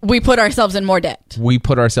Ramsey. We put ourselves in more debt. We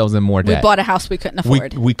bought a house we couldn't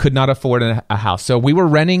afford. We could not afford a house, so we were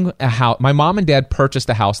renting a house. My mom and dad purchased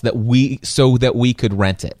a house so that we could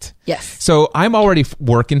rent it. Yes. So I'm already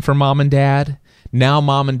working for mom and dad. Now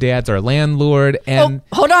mom and dad's our landlord, and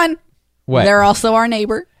hold on. What? They're also our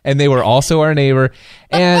neighbor. And they were also our neighbor.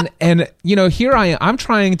 And here I am. I'm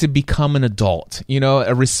trying to become an adult,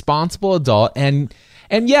 a responsible adult. And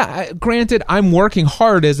yeah, granted, I'm working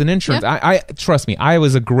hard as an insurance. Yeah. I trust me, I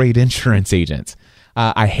was a great insurance agent.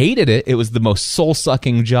 I hated it. It was the most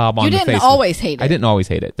soul-sucking job on the face. You didn't always hate it. I didn't always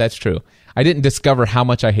hate it. That's true. I didn't discover how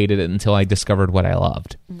much I hated it until I discovered what I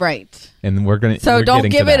loved. Right. And we're don't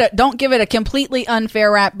give it a completely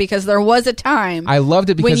unfair rap, because there was a time I loved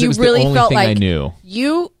it because it was really the only thing I knew.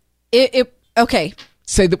 Okay.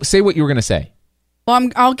 Say what you were going to say. Well,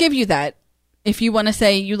 I'll give you that if you want to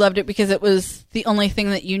say you loved it because it was the only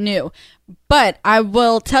thing that you knew. But I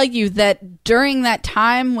will tell you that during that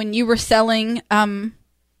time when you were selling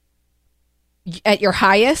at your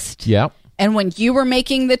highest, yeah, and when you were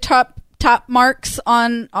making the top marks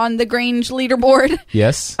on the Grange leaderboard,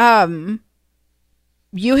 yes,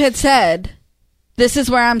 you had said, this is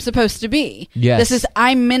where I'm supposed to be. Yes.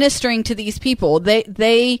 I'm ministering to these people.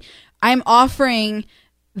 I'm offering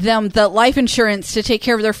them the life insurance to take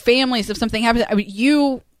care of their families if something happens. I mean,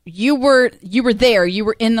 you were there. You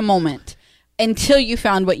were in the moment until you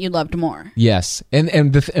found what you loved more. Yes.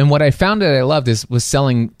 And what I found that I loved was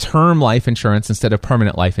selling term life insurance instead of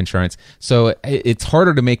permanent life insurance. So it's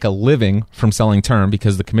harder to make a living from selling term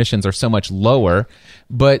because the commissions are so much lower,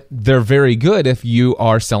 but they're very good if you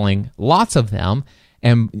are selling lots of them.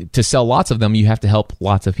 And to sell lots of them, you have to help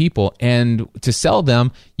lots of people. And to sell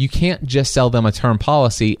them, you can't just sell them a term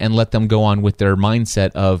policy and let them go on with their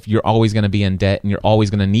mindset of you're always going to be in debt and you're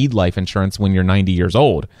always going to need life insurance when you're 90 years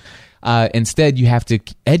old. Instead, you have to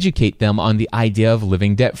educate them on the idea of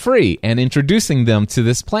living debt-free and introducing them to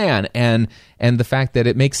this plan and the fact that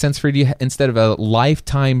it makes sense for you, instead of a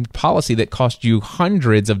lifetime policy that costs you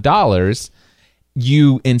hundreds of dollars,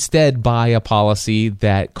 you instead buy a policy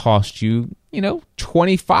that costs you,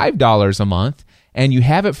 $25 a month, and you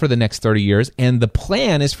have it for the next 30 years, and the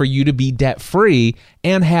plan is for you to be debt-free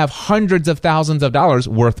and have hundreds of thousands of dollars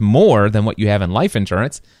worth more than what you have in life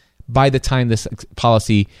insurance by the time this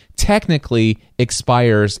policy technically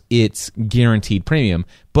expires its guaranteed premium.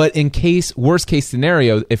 But in worst case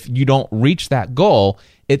scenario, if you don't reach that goal,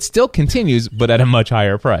 it still continues, but at a much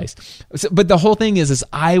higher price. But the whole thing is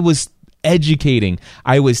I was educating,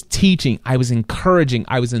 I was teaching, I was encouraging,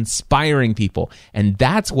 I was inspiring people, and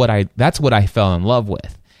that's what I fell in love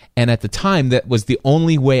with. And at the time, that was the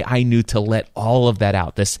only way I knew to let all of that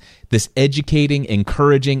out. This educating,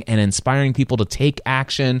 encouraging, and inspiring people to take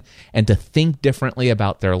action and to think differently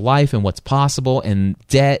about their life and what's possible and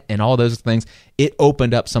debt and all those things. It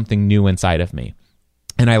opened up something new inside of me.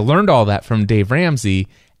 And I learned all that from Dave Ramsey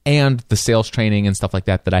and the sales training and stuff like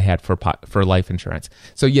that I had for life insurance.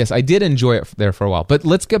 So yes, I did enjoy it there for a while. But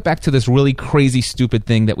let's get back to this really crazy, stupid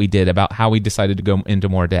thing that we did about how we decided to go into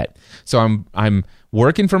more debt. So I'm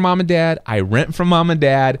working for mom and dad. I rent from mom and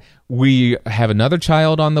dad. We have another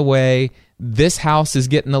child on the way. This house is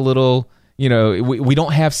getting a little... we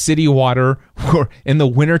don't have city water. In the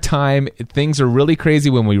wintertime, things are really crazy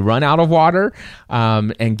when we run out of water,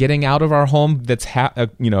 and getting out of our home that's a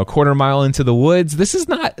quarter mile into the woods.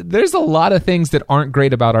 There's a lot of things that aren't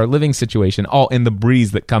great about our living situation, all in the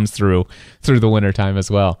breeze that comes through the wintertime as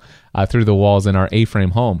well, through the walls in our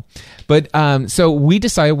A-frame home. But so we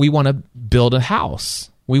decided we want to build a house.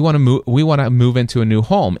 We want to move into a new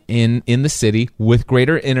home in the city with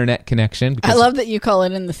greater internet connection. I love that you call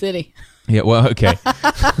it in the city. Yeah, well, okay.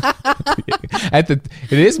 It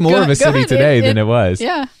is more of a city today than it was.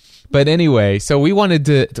 Yeah. But anyway, so we wanted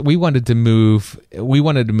to move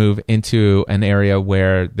into an area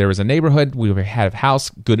where there was a neighborhood, we had a house,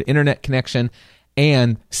 good internet connection,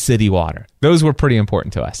 and city water. Those were pretty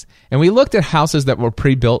important to us. And we looked at houses that were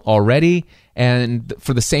pre-built already, and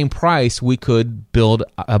for the same price, we could build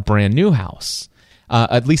a brand new house.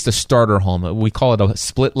 At least a starter home. We call it a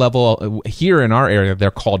split level. Here in our area, they're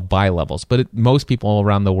called bi-levels, but most people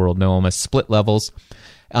around the world know them as split levels.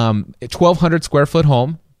 1,200 square foot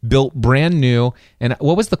home, built brand new. And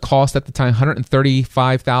what was the cost at the time?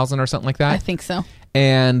 $135,000 or something like that? I think so.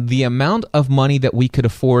 And the amount of money that we could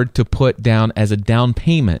afford to put down as a down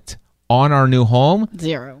payment on our new home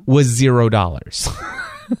was $0.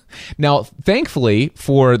 Now, thankfully,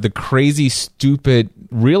 for the crazy, stupid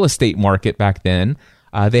real estate market back then,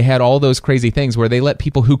 they had all those crazy things where they let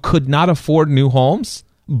people who could not afford new homes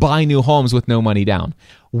buy new homes with no money down.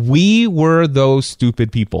 We were those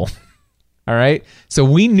stupid people. All right? So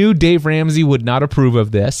we knew Dave Ramsey would not approve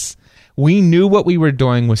of this. We knew what we were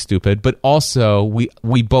doing was stupid, but also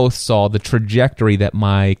we both saw the trajectory that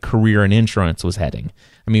my career in insurance was heading.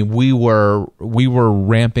 I mean, we were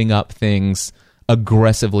ramping up things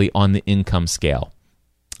aggressively on the income scale.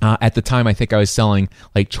 At the time, I think I was selling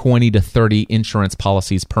like 20 to 30 insurance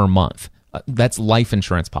policies per month. That's life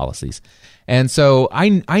insurance policies. And so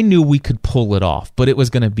I knew we could pull it off, but it was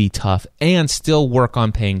going to be tough and still work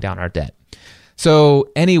on paying down our debt. So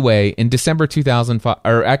anyway, in December 2005,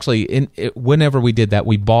 or actually whenever we did that,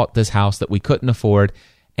 we bought this house that we couldn't afford,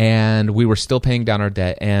 and we were still paying down our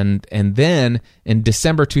debt. And then in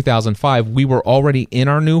December 2005, we were already in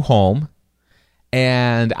our new home.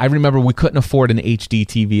 And I remember we couldn't afford an HD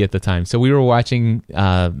TV at the time. So we were watching,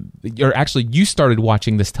 or actually you started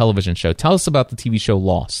watching this television show. Tell us about the TV show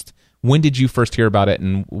Lost. When did you first hear about it,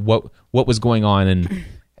 and what was going on? And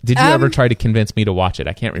did you ever try to convince me to watch it?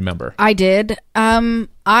 I can't remember. I did.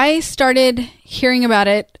 I started hearing about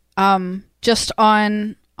it just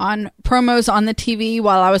on promos on the TV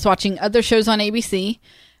while I was watching other shows on ABC.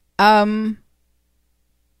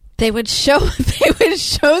 They would show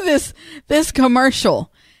this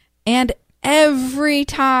commercial, and every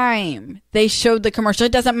time they showed the commercial,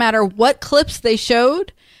 it doesn't matter what clips they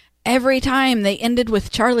showed, every time they ended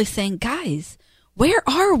with Charlie saying, "Guys, where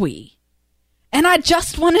are we?" And I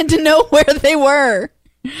just wanted to know where they were.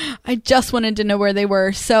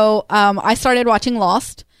 So I started watching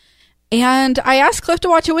Lost, and I asked Cliff to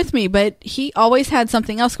watch it with me, but he always had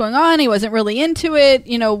something else going on. He wasn't really into it,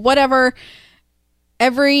 whatever.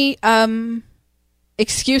 Every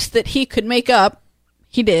excuse that he could make up,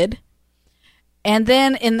 he did. And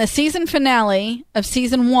then in the season finale of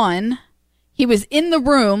season 1, he was in the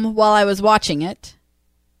room while I was watching it.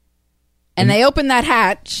 And they opened that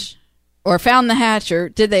hatch, or found the hatch, or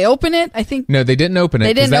did they open it? I think No, they didn't open it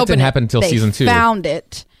they because didn't that open didn't it. happen until They season 2. found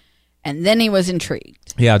it, and then he was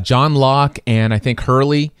intrigued. Yeah, John Locke and I think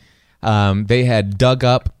Hurley, they had dug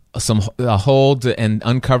up some hold and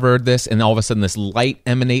uncovered this, and all of a sudden this light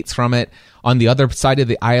emanates from it. On the other side of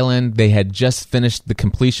the island, they had just finished the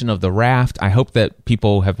completion of the raft. I hope that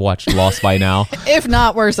people have watched Lost by now. If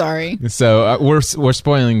not, we're sorry. So we're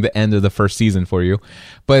spoiling the end of the first season for you.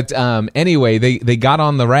 But anyway, they got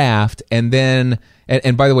on the raft, and then,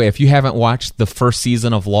 and by the way, if you haven't watched the first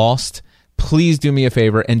season of Lost, please do me a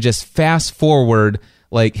favor and just fast forward,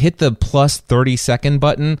 like hit the plus 30-second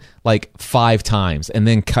button like 5 times, and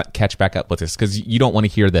then catch back up with this, because you don't want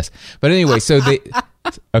to hear this. But anyway, so they...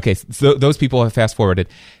 Okay, so those people have fast forwarded.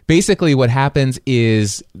 Basically, what happens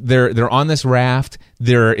is they're on this raft.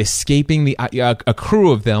 They're escaping a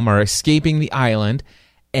crew of them are escaping the island,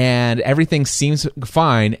 and everything seems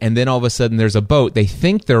fine. And then all of a sudden, there's a boat. They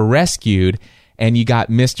think they're rescued, and you got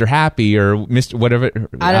Mr. Happy or Mr. whatever.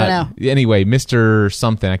 I don't know. Anyway, Mr.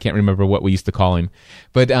 something. I can't remember what we used to call him,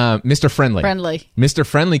 but Mr. Friendly. Mr.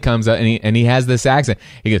 Friendly comes out, and he has this accent.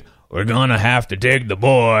 He goes, "We're gonna have to dig the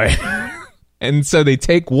boy." And so they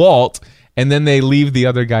take Walt, and then they leave the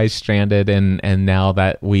other guys stranded, and now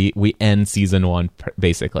that we end season 1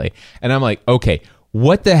 basically. And I'm like, okay,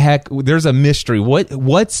 what the heck? There's a mystery.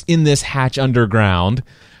 What's in this hatch underground?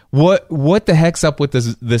 What the heck's up with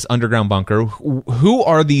this underground bunker? Who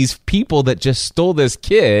are these people that just stole this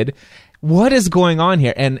kid? What is going on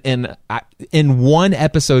here? And in one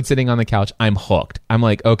episode, sitting on the couch, I'm hooked. I'm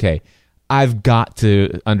like, okay, I've got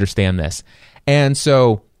to understand this. And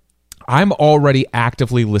so I'm already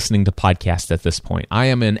actively listening to podcasts at this point. I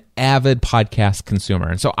am an avid podcast consumer.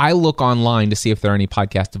 And so I look online to see if there are any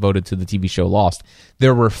podcasts devoted to the TV show Lost.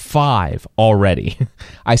 There were 5 already.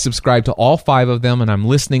 I subscribed to all 5 of them, and I'm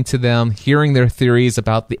listening to them, hearing their theories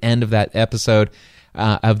about the end of that episode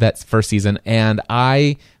of that first season. And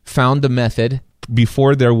I found a method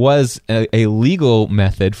before there was a legal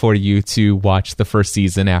method for you to watch the first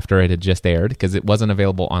season after it had just aired, because it wasn't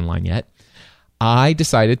available online yet. I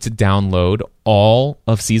decided to download all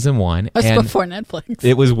of season 1. It was before Netflix.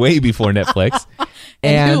 It was way before Netflix.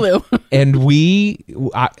 and Hulu. And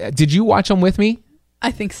did you watch them with me? I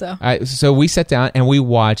think so. So we sat down and we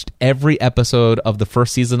watched every episode of the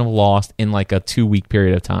first season of Lost in like a 2-week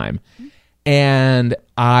period of time. And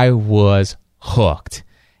I was hooked.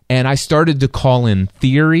 And I started to call in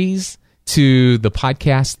theories to the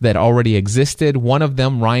podcast that already existed. One of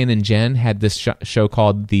them, Ryan and Jen, had this show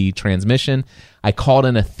called The Transmission. I called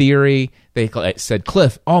in a theory. They said,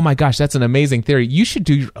 Cliff, oh my gosh, that's an amazing theory. You should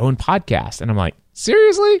do your own podcast. And I'm like,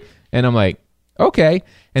 seriously? And I'm like, okay.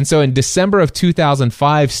 And so in December of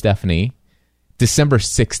 2005, Stephanie, December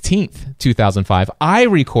 16th, 2005, I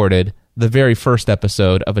recorded the very first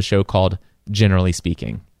episode of a show called Generally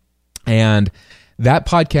Speaking. And that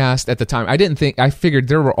podcast at the time, I figured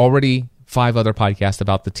there were already 5 other podcasts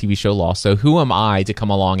about the TV show Lost. So who am I to come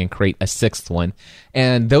along and create a 6th one?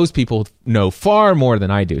 And those people know far more than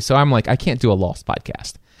I do. So I'm like, I can't do a Lost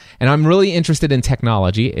podcast. And I'm really interested in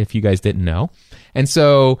technology, if you guys didn't know. And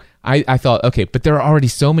so I thought, okay, but there are already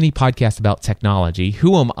so many podcasts about technology.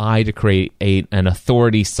 Who am I to create an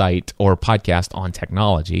authority site or podcast on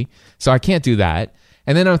technology? So I can't do that.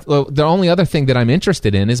 And then the only other thing that I'm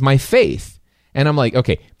interested in is my faith. And I'm like,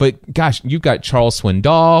 okay, but gosh, you've got Charles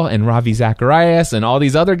Swindoll and Ravi Zacharias and all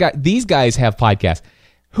these other guys. These guys have podcasts.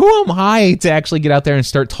 Who am I to actually get out there and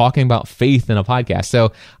start talking about faith in a podcast?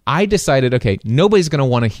 So I decided, okay, nobody's going to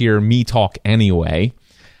want to hear me talk anyway.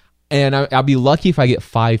 And I'll be lucky if I get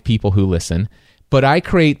 5 people who listen. But I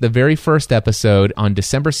create the very first episode on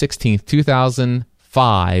December 16th,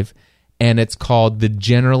 2005, and it's called the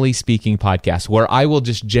Generally Speaking Podcast, where I will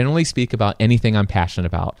just generally speak about anything I'm passionate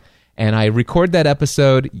about. And I record that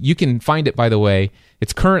episode. You can find it, by the way.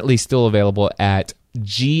 It's currently still available at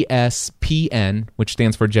GSPN, which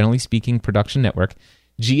stands for Generally Speaking Production Network,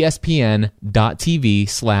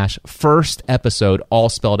 gspn.tv/first episode, all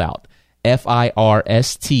spelled out.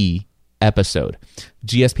 FIRST episode.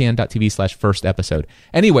 gspn.tv/first episode.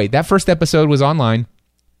 Anyway, that first episode was online.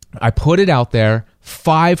 I put it out there.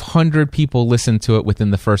 500 people listened to it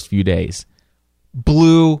within the first few days.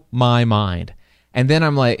 Blew my mind. And then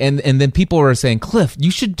I'm like, and then people were saying, Cliff,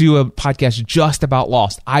 you should do a podcast just about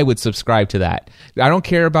Lost. I would subscribe to that. I don't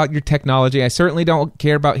care about your technology. I certainly don't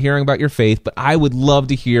care about hearing about your faith, but I would love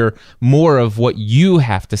to hear more of what you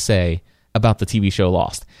have to say about the TV show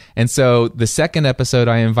Lost. And so the second episode,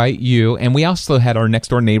 I invite you, and we also had our next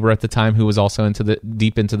door neighbor at the time who was also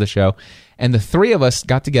deep into the show. And the 3 of us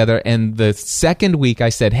got together, and the second week I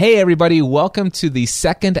said, hey, everybody, welcome to the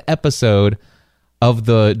second episode of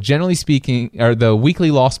the Generally Speaking, or the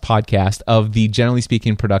Weekly Lost podcast of the Generally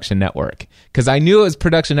Speaking Production Network. Because I knew it was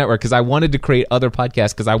Production Network because I wanted to create other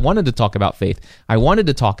podcasts because I wanted to talk about faith. I wanted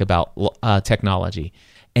to talk about technology.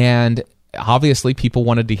 And obviously people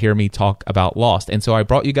wanted to hear me talk about Lost. And so I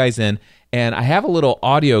brought you guys in, and I have a little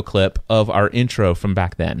audio clip of our intro from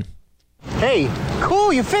back then. Hey,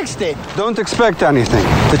 cool, you fixed it. Don't expect anything.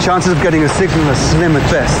 The chances of getting a signal are slim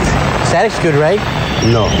at best. Static's good, right?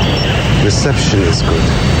 No. Reception is good.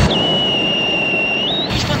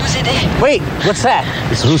 Wait, what's that?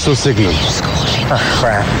 It's Russo signal. Oh,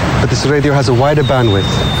 crap. But this radio has a wider bandwidth.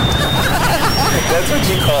 That's what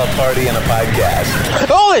you call a party in a podcast.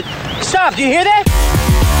 Hold it! Stop, do you hear that?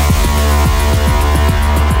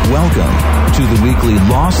 Welcome to the weekly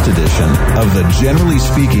Lost edition of the Generally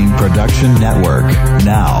Speaking Production Network.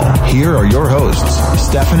 Now, here are your hosts,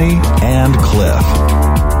 Stephanie and Cliff.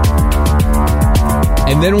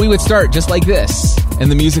 And then we would start just like this,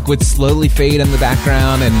 and the music would slowly fade in the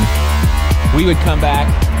background, and we would come back,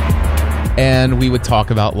 and we would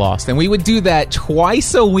talk about Lost. And we would do that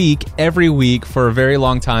twice a week, every week, for a very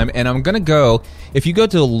long time. And I'm going to go, if you go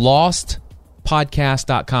to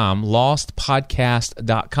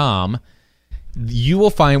lostpodcast.com, you will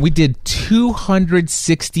find we did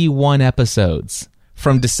 261 episodes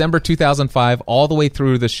from December 2005 all the way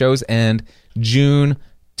through the show's end, June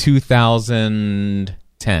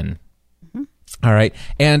 2010. Mm-hmm. All right.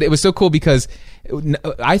 And it was so cool because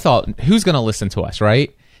I thought, who's going to listen to us,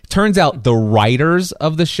 right? Turns out the writers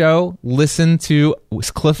of the show listen to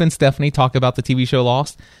Cliff and Stephanie talk about the TV show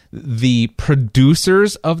Lost. The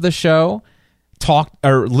producers of the show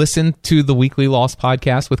listen to the Weekly Lost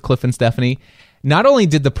podcast with Cliff and Stephanie. Not only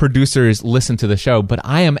did the producers listen to the show, but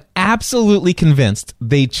I am absolutely convinced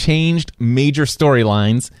they changed major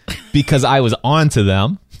storylines because I was on to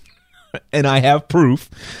them, and I have proof.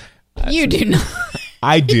 You do not.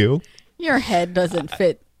 I do. Your head doesn't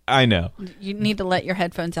fit. I know. You need to let your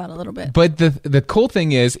headphones out a little bit. But the cool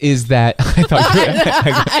thing is that I thought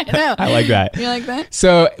I know. I like that. You like that?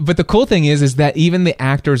 So, but the cool thing is that even the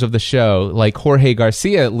actors of the show, like Jorge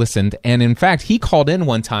Garcia, listened, and in fact, he called in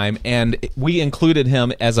one time, and we included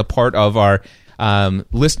him as a part of our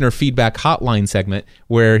listener feedback hotline segment,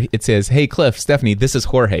 where it says, "Hey, Cliff, Stephanie, this is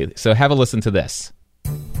Jorge." So, have a listen to this.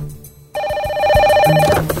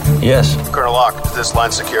 Yes. Colonel Locke, is this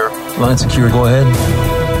line secure? Line secure, go ahead.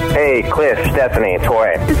 Hey, Cliff, Stephanie, it's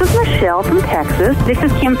Jorge. This is Michelle from Texas. This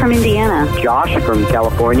is Kim from Indiana. Josh from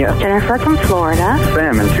California. Jennifer from Florida.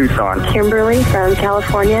 Sam in Tucson. Kimberly from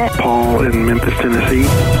California. Paul in Memphis, Tennessee.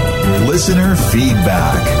 Listener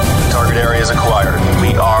feedback. Target area is acquired.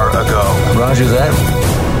 We are a go. Roger that.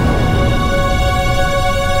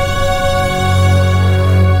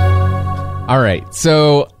 All right,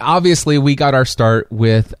 so obviously we got our start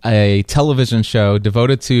with a television show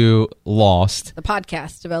devoted to Lost. The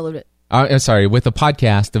podcast developed it. With a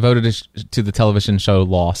podcast devoted to the television show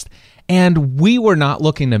Lost. And we were not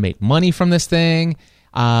looking to make money from this thing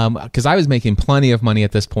because I was making plenty of money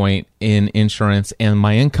at this point in insurance, and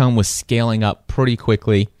my income was scaling up pretty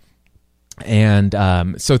quickly. And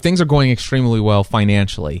so things are going extremely well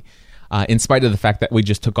financially. In spite of the fact that we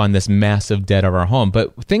just took on this massive debt of our home.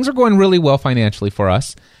 But things are going really well financially for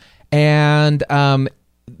us. And the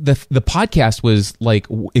podcast was like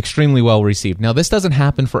extremely well received. Now, this doesn't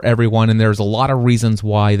happen for everyone, and there's a lot of reasons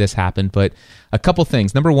why this happened. But a couple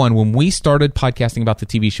things. Number one, when we started podcasting about the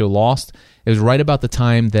TV show Lost, it was right about the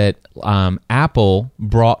time that Apple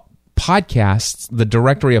brought podcasts, the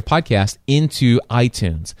directory of podcasts, into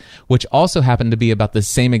iTunes, which also happened to be about the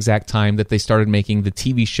same exact time that they started making the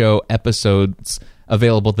TV show episodes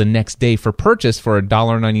available the next day for purchase for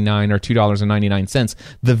 $1.99 or $2.99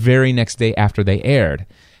 the very next day after they aired.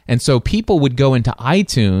 And so people would go into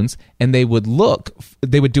iTunes and they would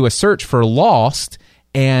do a search for Lost,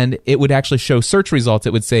 and it would actually show search results.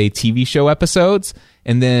 It would say TV show episodes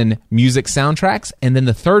and then music soundtracks, and then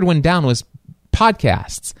the third one down was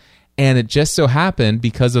podcasts. And it just so happened,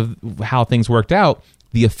 because of how things worked out,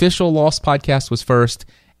 the official Lost podcast was first,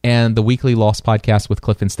 and the Weekly Lost podcast with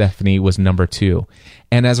Cliff and Stephanie was number 2.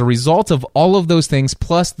 And as a result of all of those things,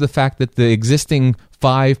 plus the fact that the existing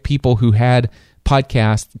 5 people who had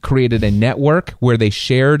podcasts created a network where they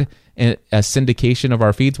shared a syndication of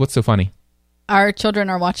our feeds. What's so funny? Our children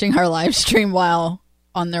are watching our live stream while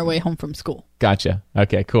on their way home from school. Gotcha.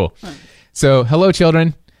 Okay, cool. So, hello,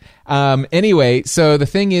 children. Anyway, so the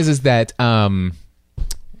thing is that,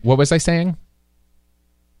 what was I saying?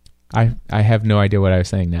 I have no idea what I was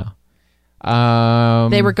saying now.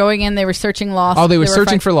 They were going in, they were searching Lost. Oh, they were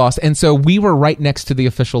searching for Lost. And so we were right next to the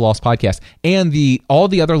official Lost podcast. And all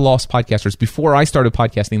the other Lost podcasters, before I started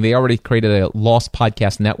podcasting, they already created a Lost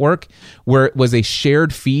podcast network where it was a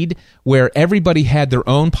shared feed where everybody had their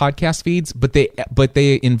own podcast feeds, but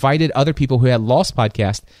they invited other people who had Lost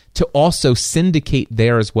podcast to also syndicate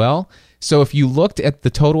there as well. So if you looked at the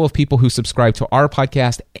total of people who subscribed to our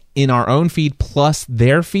podcast in our own feed plus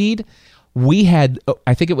their feed, we had,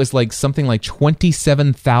 I think it was like something like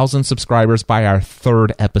 27,000 subscribers by our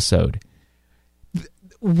third episode.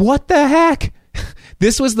 What the heck?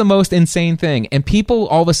 This was the most insane thing. And people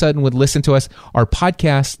all of a sudden would listen to us. Our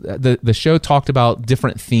podcast, the show talked about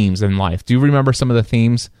different themes in life. Do you remember some of the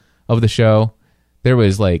themes of the show? There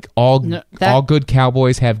was like all good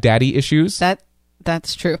cowboys have daddy issues.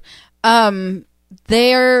 That's true.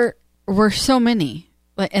 There were so many,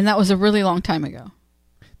 and that was a really long time ago.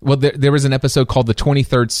 Well, there was an episode called the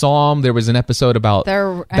 23rd Psalm. There was an episode about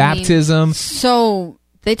baptism. So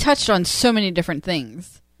they touched on so many different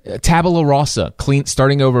things. Tabula rasa,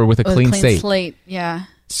 starting over with a clean slate. Yeah.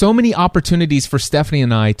 So many opportunities for Stephanie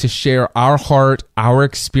and I to share our heart, our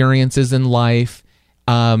experiences in life,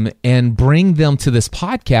 and bring them to this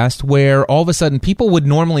podcast where all of a sudden people would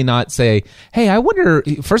normally not say, hey, I wonder,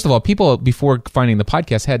 first of all, people before finding the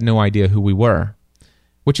podcast had no idea who we were.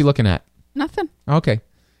 What you looking at? Nothing. Okay.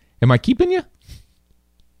 Am I keeping you?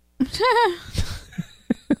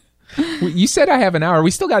 You said I have an hour.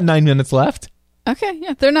 We still got 9 minutes left. Okay,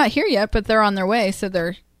 yeah. They're not here yet, but they're on their way, so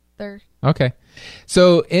they're Okay.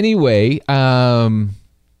 So anyway,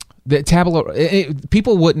 the tabula,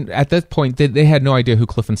 people wouldn't, at that point, they had no idea who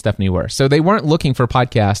Cliff and Stephanie were. So they weren't looking for a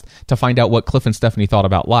podcast to find out what Cliff and Stephanie thought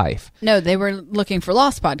about life. No, they were looking for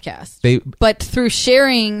Lost podcast. But through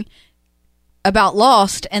sharing about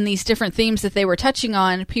Lost and these different themes that they were touching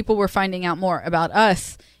on, people were finding out more about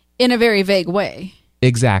us in a very vague way.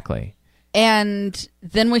 Exactly. And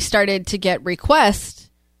then we started to get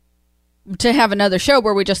requests to have another show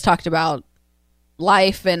where we just talked about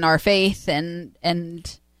life and our faith and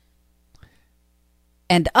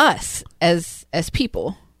us as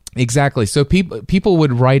people. Exactly. So people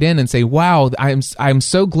would write in and say, "Wow, I'm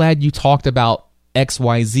so glad you talked about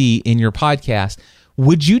XYZ in your podcast.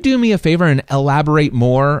 Would you do me a favor and elaborate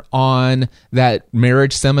more on that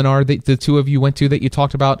marriage seminar that the two of you went to that you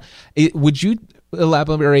talked about? Would you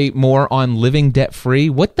elaborate more on living debt-free?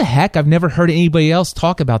 What the heck? I've never heard anybody else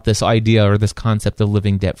talk about this idea or this concept of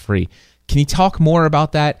living debt-free. Can you talk more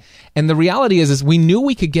about that?" And the reality is we knew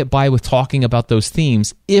we could get by with talking about those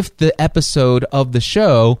themes if the episode of the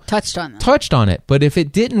show touched on it. But if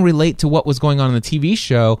it didn't relate to what was going on in the TV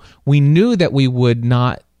show, we knew that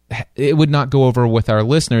it would not go over with our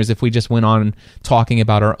listeners if we just went on talking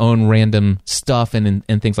about our own random stuff and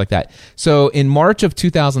things like that. So in March of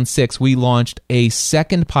 2006, we launched a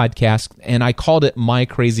second podcast, and I called it My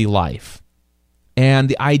Crazy Life. And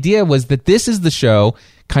the idea was that this is the show,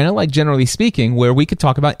 kind of like Generally Speaking, where we could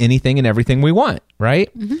talk about anything and everything we want, right?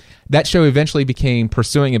 Mm-hmm. That show eventually became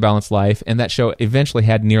Pursuing a Balanced Life, and that show eventually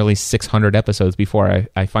had nearly 600 episodes before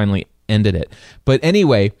I finally ended it. But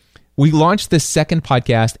anyway, we launched this second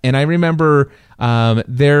podcast, and I remember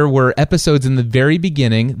there were episodes in the very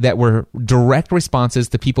beginning that were direct responses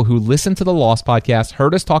to people who listened to the Lost podcast,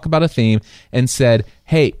 heard us talk about a theme, and said,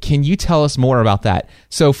 hey, can you tell us more about that?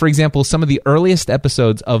 So, for example, some of the earliest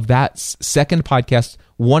episodes of that second podcast,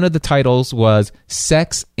 one of the titles was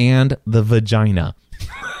Sex and the Vagina.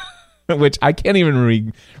 Which I can't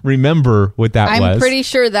even remember what that was. I'm pretty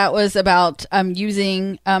sure that was about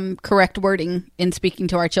using correct wording in speaking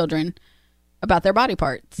to our children about their body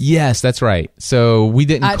parts. Yes, that's right. So we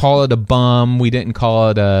didn't call it a bum. We didn't call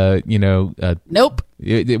it nope.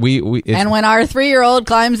 And when our 3-year-old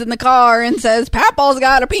climbs in the car and says, "Papa's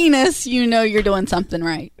got a penis," you know you're doing something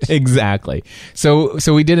right. Exactly. So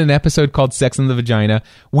we did an episode called Sex and the Vagina.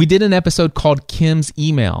 We did an episode called Kim's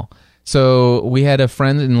Email. So we had a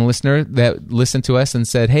friend and a listener that listened to us and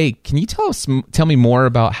said, hey, can you tell me more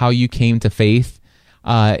about how you came to faith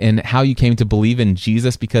and how you came to believe in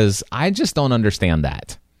Jesus? Because I just don't understand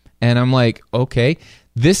that. And I'm like, okay,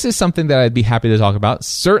 this is something that I'd be happy to talk about.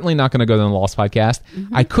 Certainly not going to go to the Lost podcast.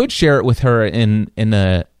 Mm-hmm. I could share it with her in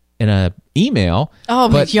a email. Oh,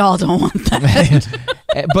 but y'all don't want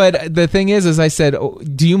that. But the thing is I said,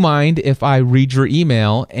 do you mind if I read your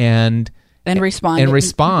email and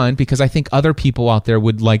respond because I think other people out there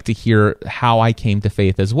would like to hear how I came to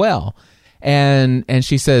faith as well. And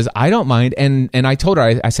she says, I don't mind. And I told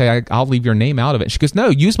her, I say, I'll leave your name out of it. She goes, no,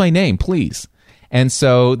 use my name, please. And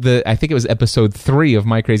so I think it was episode 3 of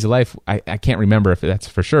My Crazy Life. I can't remember if that's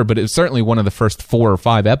for sure, but it was certainly one of the first 4 or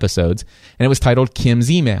 5 episodes. And it was titled Kim's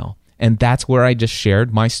Email. And that's where I just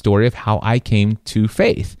shared my story of how I came to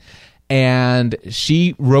faith. And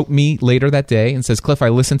she wrote me later that day and says, Cliff, I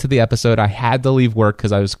listened to the episode. I had to leave work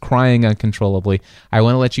because I was crying uncontrollably. I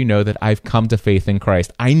want to let you know that I've come to faith in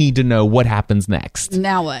Christ. I need to know what happens next.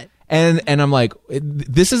 Now what? And I'm like,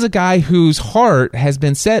 this is a guy whose heart has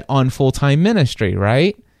been set on full-time ministry,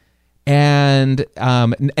 right? And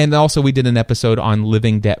also we did an episode on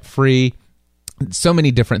living debt-free. So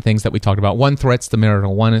many different things that we talked about. One, threats to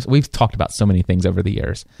marital oneness. We've talked about so many things over the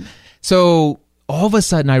years. So all of a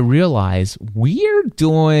sudden I realize we're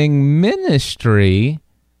doing ministry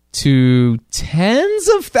to tens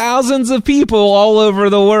of thousands of people all over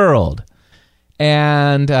the world.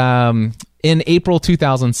 And in April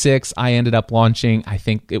 2006, I ended up launching, I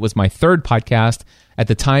think it was my third podcast. At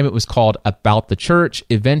the time, it was called About the Church.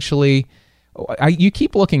 Eventually, you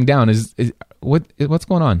keep looking down. What's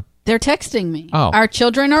going on? They're texting me. Oh. Our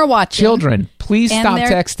children are watching. Children, please And stop they're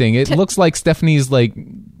texting. It looks like Stephanie's like,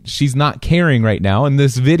 she's not caring right now, and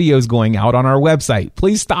this video's going out on our website.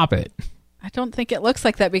 Please stop it. I don't think it looks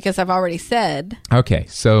like that because I've already said. Okay,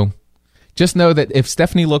 so just know that if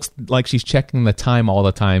Stephanie looks like she's checking the time all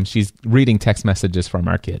the time, she's reading text messages from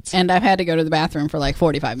our kids. And I've had to go to the bathroom for like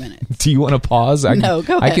 45 minutes. Do you want to pause? No,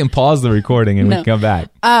 go ahead. I can pause the recording and we can come back.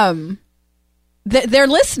 They're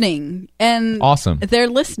listening. And awesome. They're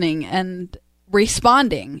listening and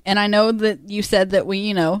responding. And I know that you said that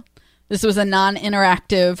this was a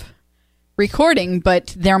non-interactive recording,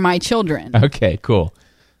 but they're my children. Okay, cool.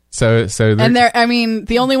 So and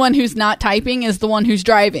the only one who's not typing is the one who's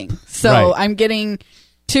driving. So right. I'm getting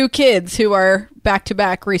two kids who are back to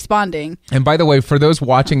back responding. And by the way, for those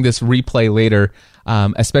watching this replay later,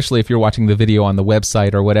 especially if you're watching the video on the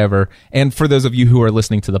website or whatever, and for those of you who are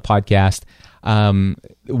listening to the podcast,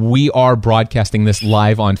 we are broadcasting this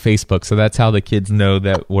live on Facebook. So that's how the kids know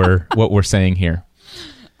that what we're saying here.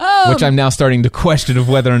 Which I'm now starting to question of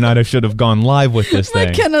whether or not I should have gone live with this thing.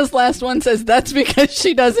 McKenna's last one says that's because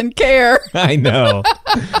she doesn't care. I know.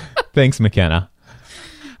 Thanks, McKenna.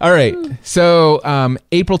 All right. So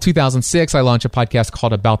April 2006, I launched a podcast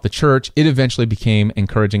called About the Church. It eventually became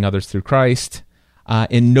Encouraging Others Through Christ.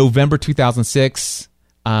 In November 2006,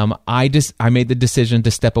 I made the decision to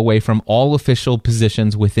step away from all official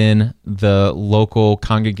positions within the local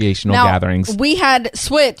congregational gatherings. We had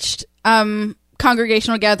switched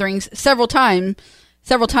congregational gatherings several times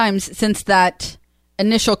since that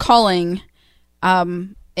initial calling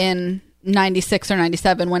in 96 or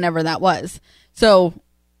 97, whenever that was. So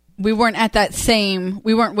we weren't with that same.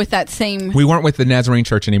 We weren't with the Nazarene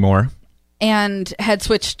Church anymore. And had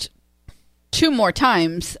switched two more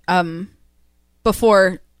times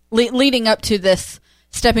before leading up to this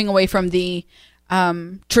stepping away from the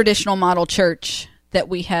traditional model church that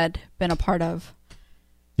we had been a part of.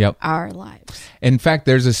 Yep. Our lives. In fact,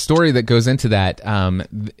 there's a story that goes into that.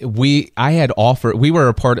 We were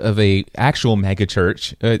a part of a actual mega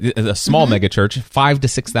church, a small mega church, 5,000 to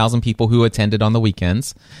 6,000 people who attended on the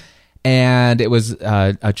weekends, and it was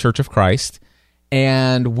a Church of Christ.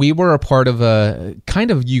 And we were a part of a kind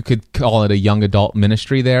of, you could call it a young adult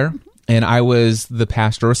ministry there. And I was the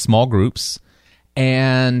pastor of small groups.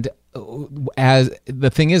 And as the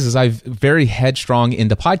thing is I'm very headstrong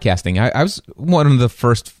into podcasting. I was one of the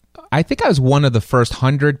first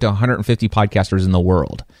 100 to 150 podcasters in the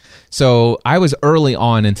world. So I was early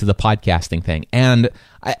on into the podcasting thing. And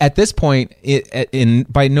at this point,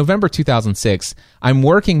 by November 2006, I'm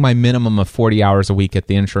working my minimum of 40 hours a week at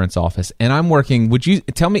the insurance office. And I'm working, would you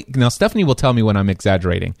tell me, now Stephanie will tell me when I'm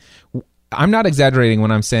exaggerating. I'm not exaggerating when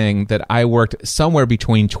I'm saying that I worked somewhere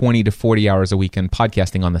between 20 to 40 hours a week in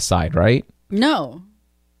podcasting on the side, right? No.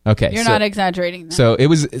 Okay. You're not exaggerating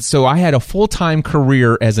that. So I had a full-time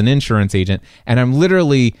career as an insurance agent, and I'm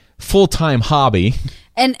literally full-time hobby.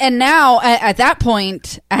 And now at that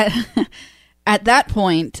point,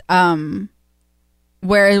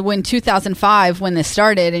 where when 2005, when this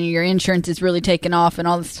started and your insurance is really taken off and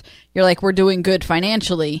all this, you're like, we're doing good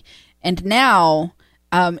financially. And now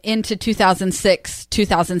into 2006,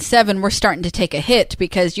 2007, we're starting to take a hit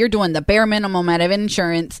because you're doing the bare minimum out of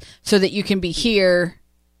insurance so that you can be here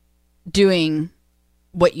doing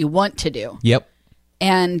what you want to do. Yep.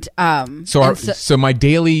 And so my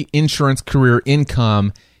daily insurance career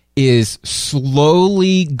income is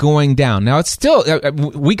slowly going down. Now it's still,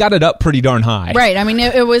 we got it up pretty darn high. Right. I mean,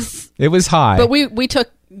 it was high. But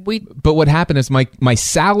But what happened is my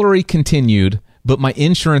salary continued, but my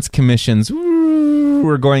insurance commissions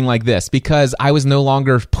were going like this because I was no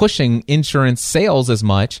longer pushing insurance sales as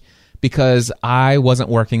much because I wasn't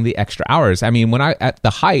working the extra hours. I mean, at the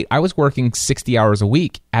height, I was working 60 hours a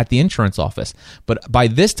week at the insurance office. But by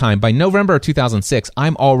this time, by November of 2006,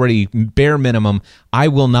 I'm already bare minimum. I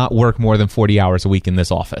will not work more than 40 hours a week in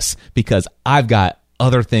this office because I've got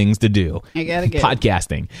other things to do. I gotta go.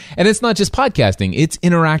 Podcasting. And it's not just podcasting, it's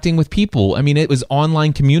interacting with people. I mean, it was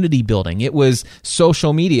online community building. It was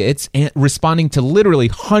social media. It's responding to literally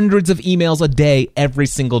hundreds of emails a day, every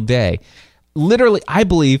single day. Literally, I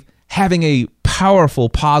believe, having a powerful,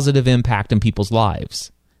 positive impact in people's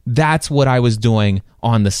lives. That's what I was doing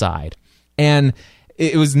on the side. And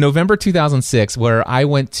it was November 2006 where I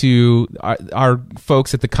went to our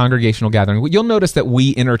folks at the Congregational Gathering. You'll notice that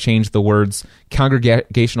we interchanged the words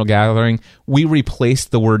Congregational Gathering. We replaced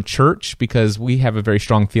the word church because we have a very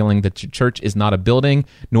strong feeling that church is not a building,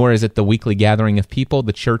 nor is it the weekly gathering of people.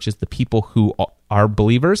 The church is the people who are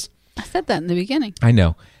believers. I said that in the beginning. I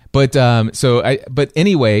know. But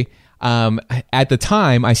anyway, at the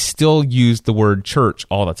time, I still used the word church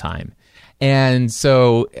all the time. And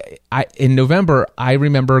so in November, I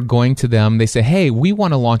remember going to them. They said, hey, we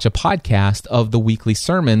want to launch a podcast of the weekly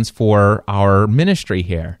sermons for our ministry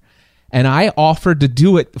here. And I offered to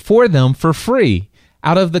do it for them for free.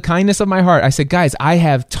 Out of the kindness of my heart, I said, guys, I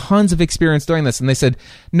have tons of experience doing this. And they said,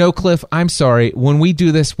 no, Cliff, I'm sorry. When we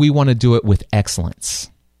do this, we want to do it with excellence.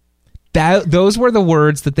 Those were the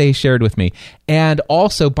words that they shared with me. And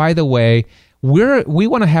also, by the way, we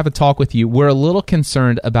want to have a talk with you. We're a little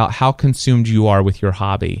concerned about how consumed you are with your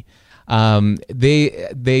hobby.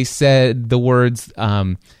 They said the words.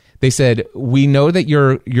 They said, we know that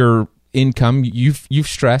your income. You've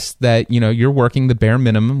stressed that you're working the bare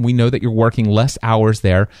minimum. We know that you're working less hours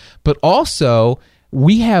there, but also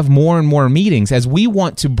we have more and more meetings as we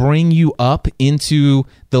want to bring you up into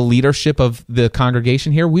the leadership of the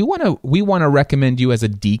congregation here. We want to recommend you as a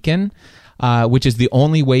deacon. Which is the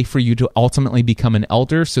only way for you to ultimately become an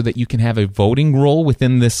elder so that you can have a voting role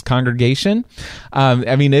within this congregation.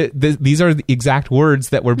 These are the exact words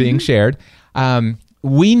that were being shared.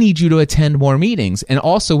 We need you to attend more meetings. And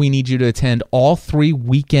also we need you to attend all 3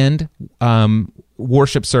 weekend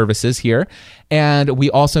worship services here. And we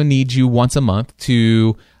also need you once a month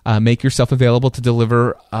to make yourself available to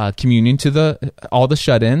deliver communion to all the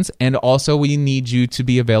shut-ins, and also we need you to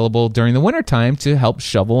be available during the wintertime to help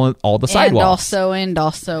shovel all the sidewalks. And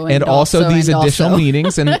also these additional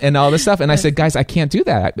meetings and all this stuff. And I said, guys, I can't do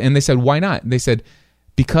that. And they said, why not? And they said,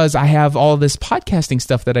 because I have all this podcasting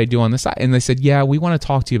stuff that I do on the side. And they said, yeah, we want to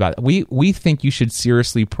talk to you about it. We think you should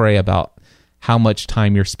seriously pray about how much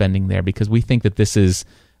time you're spending there, because we think that this is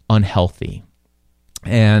unhealthy.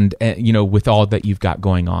 And with all that you've got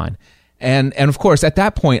going on. And of course, at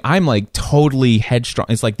that point, I'm like totally headstrong.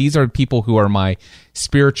 It's like, these are people who are my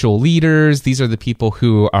spiritual leaders. These are the people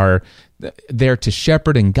who are there to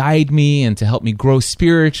shepherd and guide me and to help me grow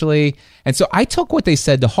spiritually. And so I took what they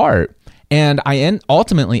said to heart, and I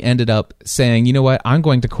ultimately ended up saying, you know what, I'm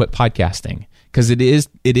going to quit podcasting because it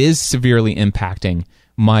is severely impacting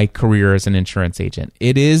my career as an insurance agent.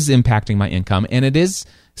 It is impacting my income, and it's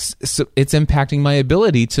impacting my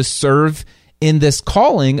ability to serve in this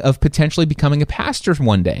calling of potentially becoming a pastor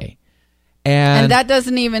one day. And that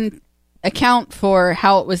doesn't even account for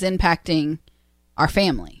how it was impacting our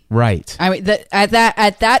family. Right. I mean, at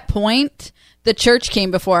that point, the church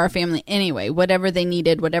came before our family anyway. Whatever they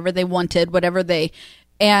needed, whatever they wanted,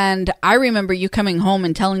 and I remember you coming home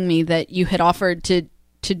and telling me that you had offered to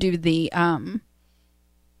do the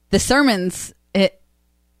sermons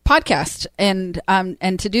podcast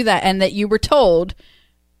and to do that, and that you were told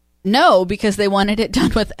no because they wanted it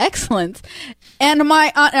done with excellence. And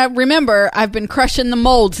I remember I've been crushing the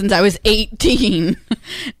mold since I was 18,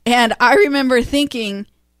 and I remember thinking,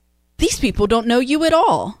 these people don't know you at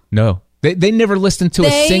all. No, they never listened to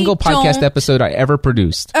a single podcast episode I ever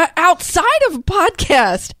produced. Outside of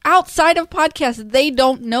podcast, they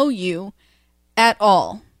don't know you at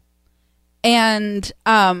all. And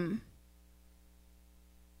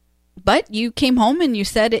but you came home and you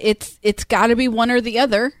said it's got to be one or the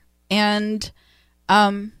other, and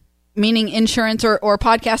meaning insurance or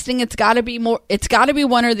podcasting, it's got to be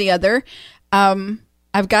one or the other.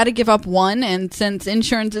 I've got to give up one, and since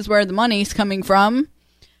insurance is where the money's coming from,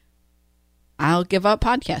 I'll give up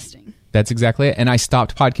podcasting. That's exactly it. And I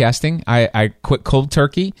stopped podcasting. I quit cold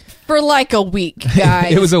turkey. For like a week,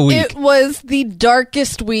 guys. It was a week. It was the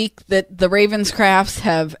darkest week that the Ravenscrafts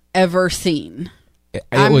have ever seen.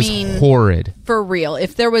 It was horrid. For real.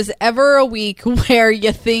 If there was ever a week where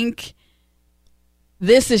you think,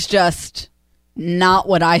 this is just not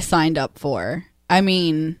what I signed up for. I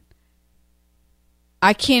mean,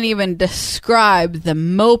 I can't even describe the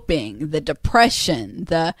moping, the depression,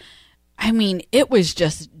 I mean, it was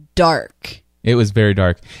just dark. It was very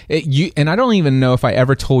dark. And I don't even know if I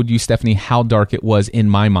ever told you, Stephanie, how dark it was in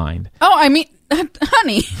my mind. Oh, I mean,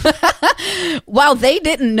 honey, while they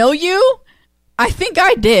didn't know you, I think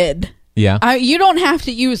I did. Yeah. You don't have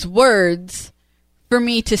to use words for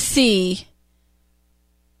me to see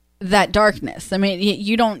that darkness. I mean,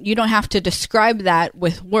 you don't have to describe that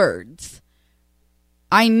with words.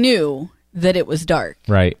 I knew that it was dark.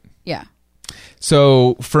 Right. Yeah.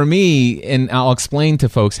 So for me, and I'll explain to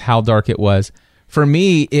folks how dark it was. For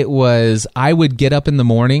me, it was, I would get up in the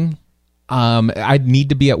morning. I'd need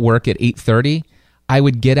to be at work at 8:30. I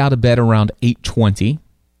would get out of bed around 8:20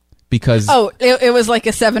 because... Oh, it was like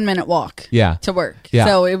a 7-minute walk to work. Yeah.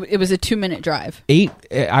 So it was a 2-minute drive.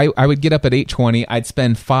 I would get up at 8:20. I'd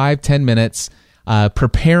spend 5-10 minutes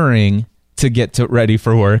preparing to get ready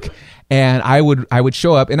for work. And I would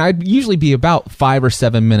show up, and I'd usually be about 5 or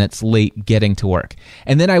 7 minutes late getting to work.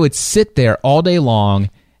 And then I would sit there all day long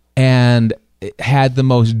and had the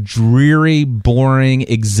most dreary, boring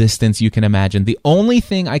existence you can imagine. The only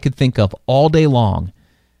thing I could think of all day long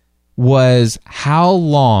was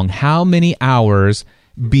how many hours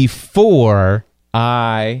before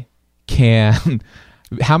I can...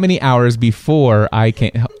 How many hours before I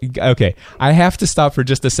can... Okay, I have to stop for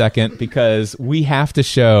just a second because we have to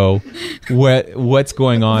show what's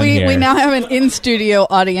going on here. We now have an in-studio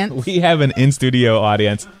audience. We have an in-studio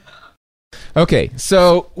audience. Okay,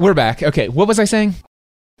 so we're back. Okay, what was I saying?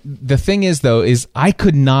 The thing is, though, is I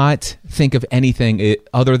could not think of anything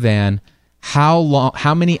other than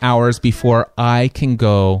how many hours before I can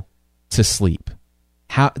go to sleep.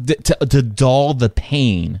 To dull the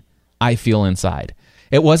pain I feel inside.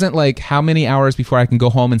 It wasn't like how many hours before I can go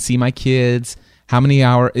home and see my kids, how many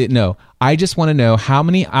hours. No, I just want to know how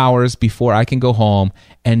many hours before I can go home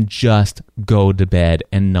and just go to bed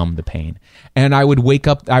and numb the pain. And I would wake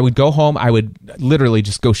up, I would go home, I would literally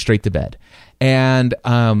just go straight to bed. And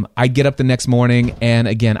I'd get up the next morning, and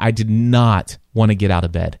again, I did not want to get out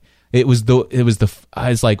of bed. I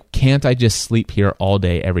was like, can't I just sleep here all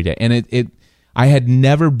day, every day? And I had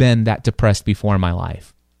never been that depressed before in my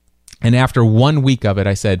life. And after 1 week of it,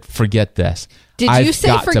 I said, forget this. Did you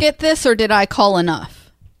say forget this, or did I call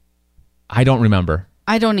enough? I don't remember.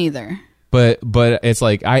 I don't either. But it's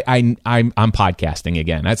like I'm podcasting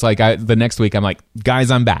again. That's like the next week I'm like, guys,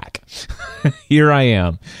 I'm back. Here I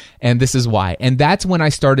am. And this is why. And that's when I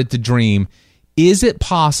started to dream, is it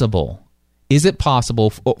possible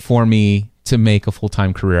for me to make a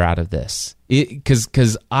full-time career out of this?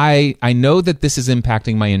 Because I know that this is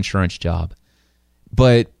impacting my insurance job.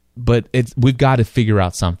 But we've got to figure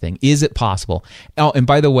out something. Is it possible? Oh, and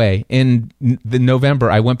by the way, in the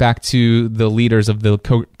November, I went back to the leaders of the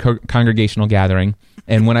congregational gathering,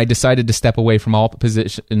 and when I decided to step away from all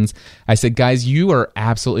positions, I said, guys, you are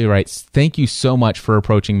absolutely right. Thank you so much for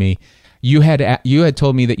approaching me. You had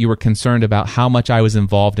told me that you were concerned about how much I was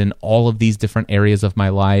involved in all of these different areas of my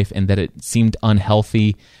life, and that it seemed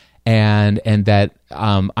unhealthy, and that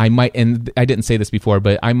I might, and I didn't say this before,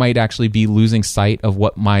 but I might actually be losing sight of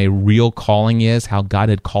what my real calling is, how God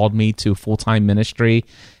had called me to full-time ministry,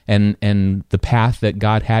 and the path that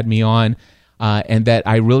God had me on, and that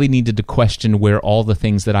I really needed to question where all the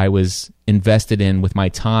things that I was invested in with my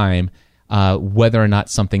time, whether or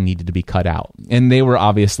not something needed to be cut out. And they were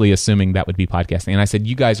obviously assuming that would be podcasting. And I said,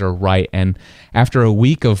 you guys are right. And after a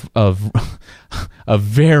week of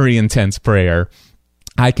very intense prayer,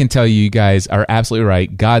 I can tell you guys are absolutely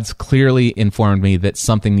right. God's clearly informed me that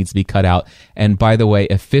something needs to be cut out. And by the way,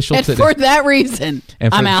 for that reason,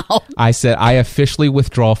 I'm out. I said, I officially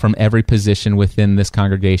withdraw from every position within this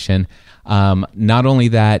congregation. Not only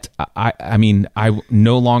that, I'm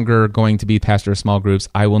no longer going to be pastor of small groups.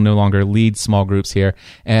 I will no longer lead small groups here.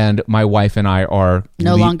 And my wife and I are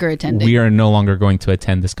no longer attending. We are no longer going to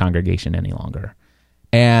attend this congregation any longer.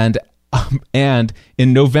 And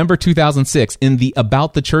in November 2006, in the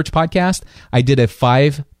About the Church podcast, I did a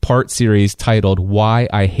 5-part series titled "Why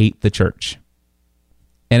I Hate the Church,"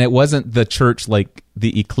 and it wasn't the church like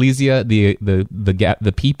the ecclesia,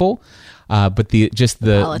 the people, but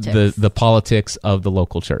the politics of the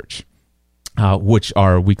local church, which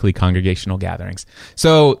are weekly congregational gatherings.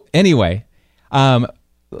 So anyway, all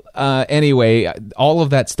of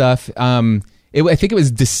that stuff. I think it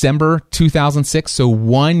was December 2006, so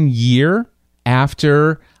 1 year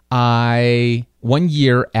after I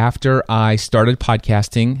started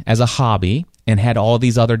podcasting as a hobby and had all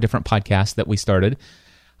these other different podcasts that we started.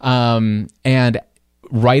 And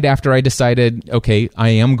right after I decided, okay, I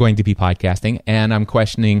am going to be podcasting, and I'm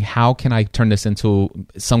questioning how can I turn this into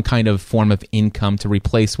some kind of form of income to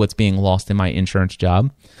replace what's being lost in my insurance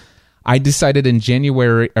job. I decided in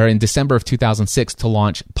December of 2006 to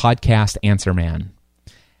launch Podcast Answer Man,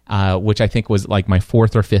 which I think was like my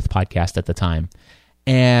 4th or 5th podcast at the time.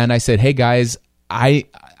 And I said, hey guys, I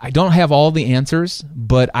don't have all the answers,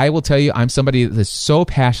 but I will tell you I'm somebody that's so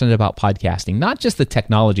passionate about podcasting, not just the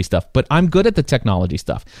technology stuff, but I'm good at the technology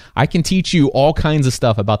stuff. I can teach you all kinds of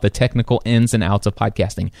stuff about the technical ins and outs of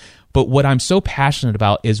podcasting. But what I'm so passionate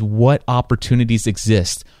about is what opportunities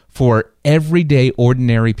exist for everyday,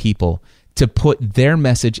 ordinary people to put their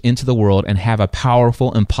message into the world and have a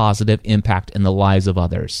powerful and positive impact in the lives of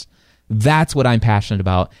others. That's what I'm passionate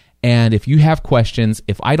about. And if you have questions,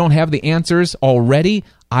 if I don't have the answers already,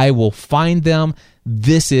 I will find them.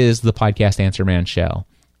 This is the Podcast Answer Man Show.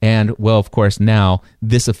 And, well, of course, now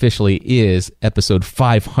this officially is episode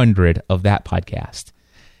 500 of that podcast.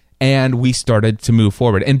 And we started to move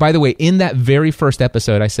forward. And by the way, in that very first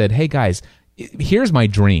episode, I said, hey, guys, here's my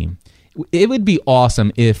dream. It would be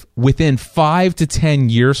awesome if within 5 to 10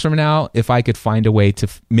 years from now, if I could find a way to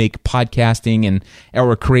make podcasting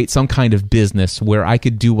or create some kind of business where I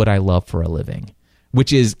could do what I love for a living,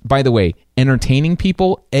 which is, by the way, entertaining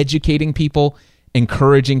people, educating people,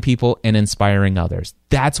 encouraging people, and inspiring others.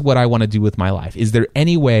 That's what I want to do with my life. Is there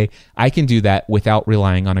any way I can do that without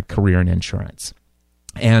relying on a career in insurance?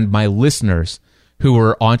 And my listeners who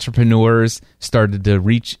were entrepreneurs started to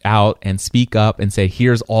reach out and speak up and say,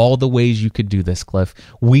 here's all the ways you could do this, Cliff.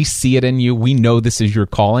 We see it in you. We know this is your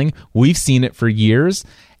calling. We've seen it for years.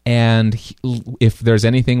 And if there's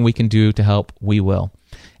anything we can do to help, we will.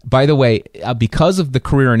 By the way, because of the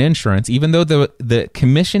career in insurance, even though the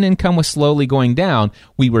commission income was slowly going down,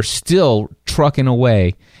 we were still trucking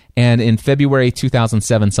away. And in February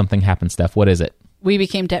 2007, something happened, Steph. What is it? We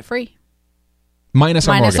became debt-free. Minus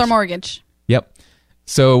our mortgage. Minus our mortgage. Yep.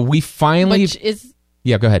 So we finally... Which is...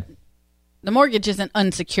 Yeah, go ahead. The mortgage is an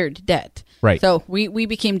unsecured debt. Right. So we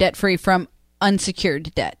became debt-free from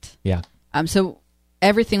unsecured debt. Yeah. So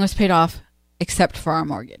everything was paid off except for our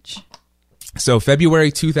mortgage. So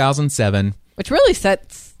February 2007... Which really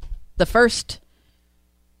sets the first...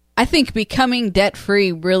 I think becoming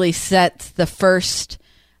debt-free really sets the first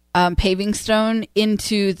paving stone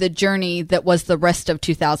into the journey that was the rest of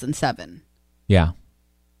 2007. Yeah.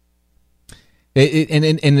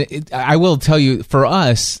 I will tell you, for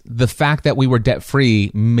us, the fact that we were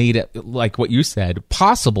debt-free made it, like what you said,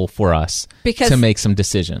 possible for us to make some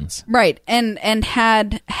decisions. Right. And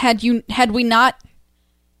had we not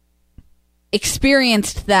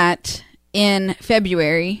experienced that in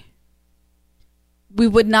February, we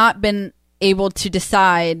would not been able to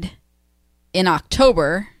decide in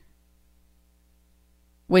October,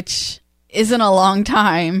 which isn't a long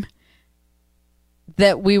time,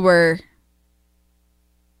 that we were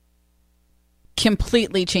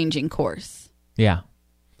completely changing course. Yeah.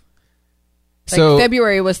 So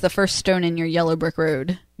February was the first stone in your yellow brick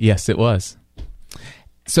road. Yes, it was.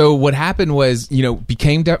 So what happened was,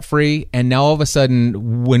 became debt free, and now all of a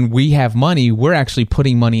sudden, when we have money, we're actually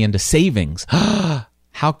putting money into savings.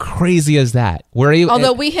 How crazy is that?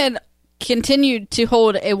 Although we had continued to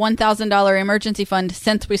hold a $1,000 emergency fund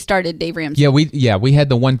since we started Dave Ramsey. We had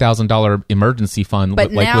the $1,000 emergency fund,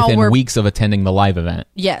 but within weeks of attending the live event.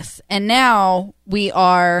 Yes, and now we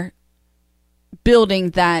are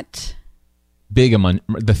building that big amount,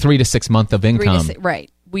 the 3 to 6 month of income.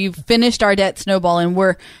 Right. We've finished our debt snowball, and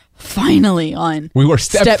we're finally on. We were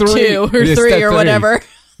step 2 or 3 or whatever.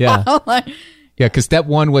 Yeah. Yeah, because step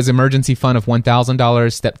 1 was emergency fund of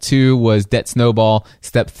 $1,000. Step 2 was debt snowball.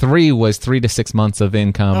 Step 3 was 3 to 6 months of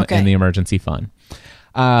income in the emergency fund.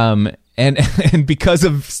 And because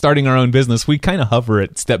of starting our own business, we kind of hover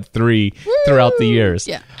at step 3 throughout the years.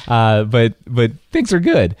 Yeah. But things are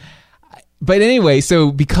good. But anyway,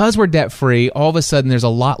 so because we're debt free, all of a sudden there's a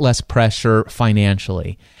lot less pressure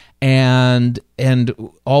financially. And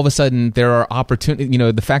all of a sudden there are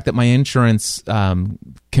opportunities, the fact that my insurance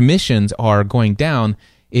commissions are going down,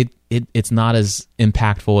 it's not as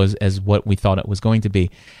impactful as what we thought it was going to be.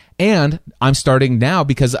 And I'm starting now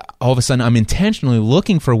because all of a sudden I'm intentionally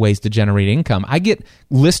looking for ways to generate income. I get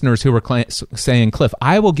listeners who are saying, Cliff,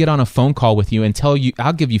 I will get on a phone call with you and tell you,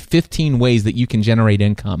 I'll give you 15 ways that you can generate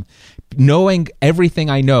income. Knowing everything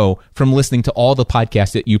I know from listening to all the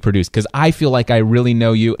podcasts that you produce, because I feel like I really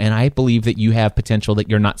know you and I believe that you have potential that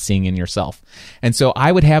you're not seeing in yourself. And so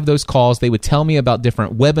I would have those calls. They would tell me about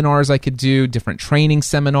different webinars I could do, different training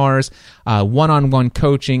seminars, one-on-one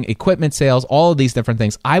coaching, equipment sales, all of these different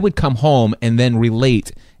things. I would come home and then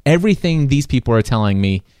relate everything these people are telling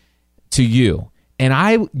me to you. And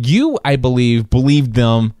I believe, believed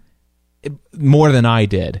them more than I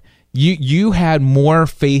did. You had more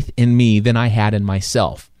faith in me than I had in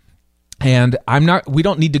myself. And we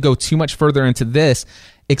don't need to go too much further into this,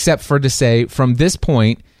 except for to say from this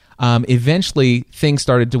point, eventually things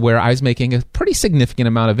started to where I was making a pretty significant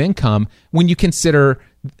amount of income when you consider,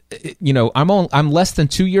 I'm less than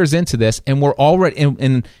 2 years into this, and we're already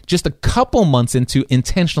in just a couple months into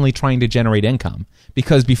intentionally trying to generate income.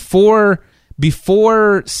 Because before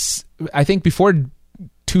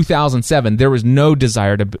 2007, there was no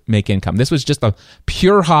desire to make income. This was just a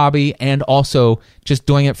pure hobby and also just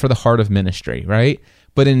doing it for the heart of ministry, right?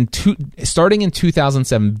 But starting in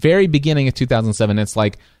 2007, very beginning of 2007, it's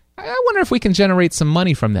like, I wonder if we can generate some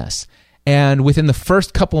money from this. And within the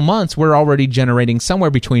first couple months, we're already generating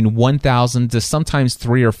somewhere between $1,000 to sometimes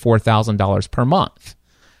 $3,000 or $4,000 per month.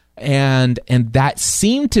 And that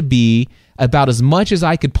seemed to be about as much as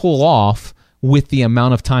I could pull off with the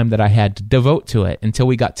amount of time that I had to devote to it until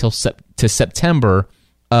we got to September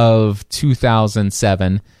of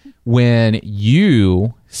 2007, when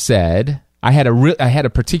you said I had a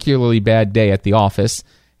particularly bad day at the office.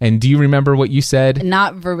 And do you remember what you said?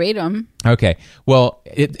 Not verbatim. Okay. Well,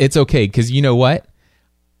 it's okay, because you know what?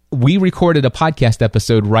 We recorded a podcast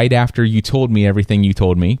episode right after you told me everything you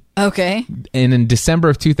told me. Okay. And in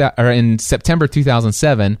September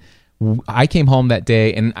 2007. I came home that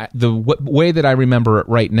day, and the way that I remember it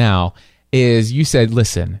right now is you said,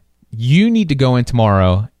 listen, you need to go in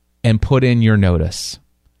tomorrow and put in your notice.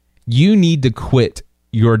 You need to quit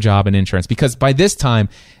your job in insurance, because by this time,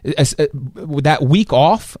 that week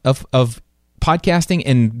off of podcasting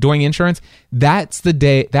and doing insurance, that's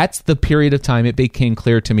the period of time it became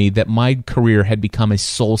clear to me that my career had become a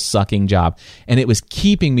soul-sucking job, and it was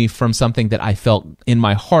keeping me from something that I felt in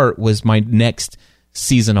my heart was my next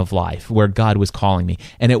season of life, where God was calling me.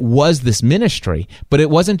 And it was this ministry, but it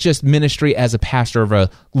wasn't just ministry as a pastor of a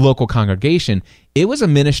local congregation. It was a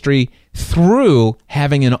ministry through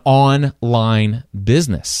having an online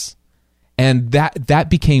business. And that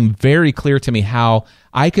became very clear to me, how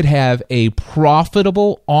I could have a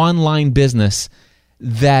profitable online business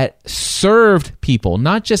that served people,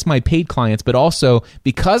 not just my paid clients, but also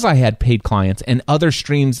because I had paid clients and other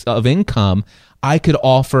streams of income, I could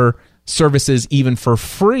offer services even for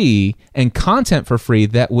free and content for free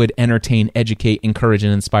that would entertain, educate, encourage,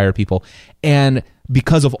 and inspire people. And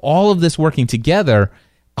because of all of this working together,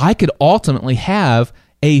 I could ultimately have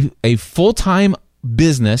a full-time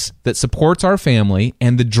business that supports our family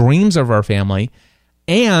and the dreams of our family,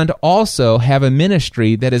 and also have a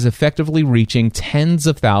ministry that is effectively reaching tens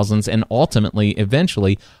of thousands and ultimately,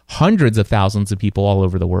 eventually, hundreds of thousands of people all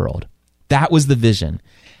over the world. That was the vision.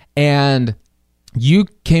 And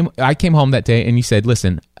I came home that day and you said,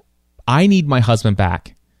 listen, I need my husband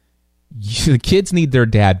back. The kids need their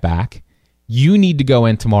dad back. You need to go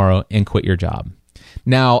in tomorrow and quit your job.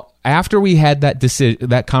 Now, after we had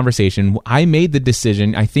that conversation, I made the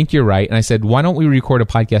decision, I think you're right, and I said, why don't we record a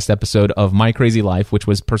podcast episode of My Crazy Life, which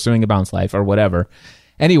was Pursuing a Balanced Life or whatever.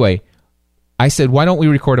 Anyway, I said, why don't we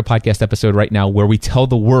record a podcast episode right now where we tell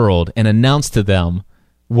the world and announce to them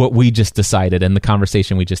what we just decided and the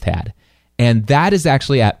conversation we just had. And that is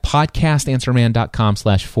actually at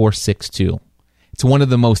podcastanswerman.com/462. It's one of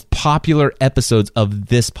the most popular episodes of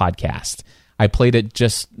this podcast. I played it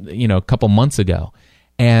just, a couple months ago,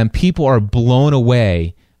 and people are blown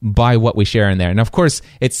away by what we share in there. And of course,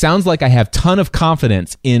 it sounds like I have a ton of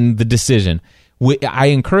confidence in the decision. I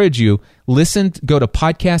encourage you, go to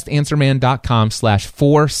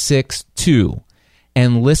podcastanswerman.com/462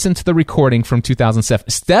 and listen to the recording from 2007.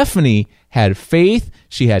 Stephanie had faith.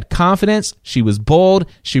 She had confidence. She was bold.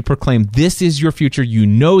 She proclaimed, this is your future. You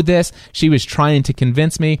know this. She was trying to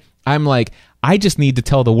convince me. I'm like, I just need to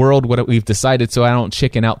tell the world what we've decided so I don't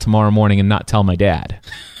chicken out tomorrow morning and not tell my dad.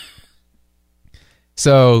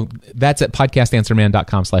 So that's at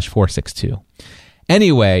podcastanswerman.com/462.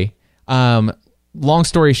 Anyway, long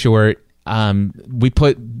story short, we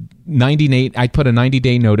put 90 I put a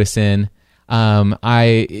 90-day notice in.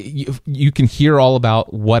 You can hear all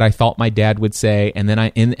about what I thought my dad would say, and then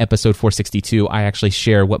in episode 462, I actually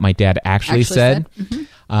share what my dad actually said. Mm-hmm.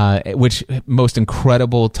 Which most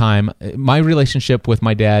incredible time. My relationship with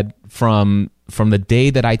my dad from the day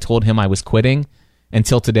that I told him I was quitting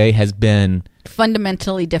until today has been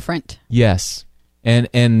fundamentally different. Yes, and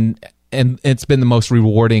it's been the most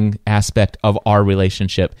rewarding aspect of our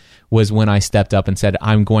relationship was when I stepped up and said,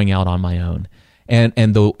 I'm going out on my own.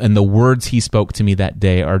 And the words he spoke to me that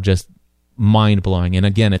day are just mind-blowing. And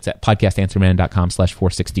again, it's at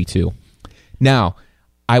podcastanswerman.com/462. Now,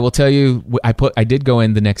 I will tell you, I did go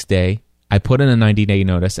in the next day. I put in a 90-day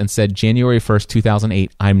notice and said, January 1st,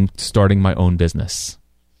 2008, I'm starting my own business.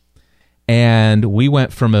 And we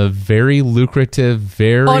went from a very lucrative,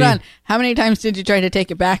 Hold on. How many times did you try to take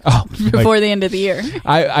it back before the end of the year?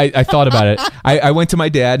 I thought about it. I went to my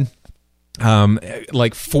dad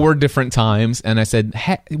like 4 different times, and I said,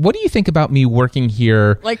 hey, what do you think about me working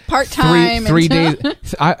here like part-time? Three days.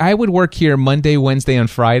 I would work here Monday, Wednesday, and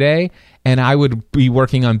Friday, and I would be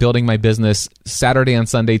working on building my business Saturday and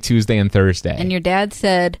Sunday, Tuesday and Thursday. And your dad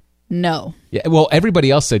said no. Yeah, well,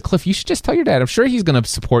 everybody else said, Cliff, you should just tell your dad. I'm sure he's going to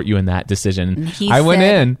support you in that decision. I went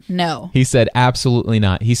in. No. He said, absolutely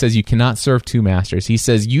not. He says, you cannot serve 2 masters. He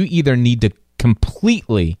says, you either need to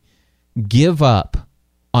completely give up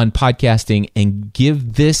on podcasting and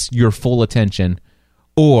give this your full attention,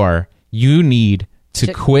 or you need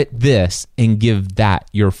to quit this and give that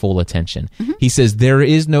your full attention. Mm-hmm. He says, there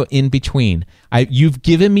is no in between. You've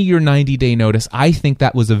given me your 90-day notice. I think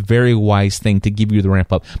that was a very wise thing to give you the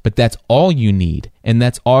ramp up, but that's all you need, and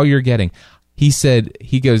that's all you're getting. He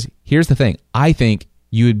goes, here's the thing. I think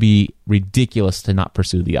you would be ridiculous to not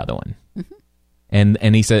pursue the other one. Mm-hmm.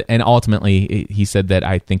 And he said, and ultimately he said that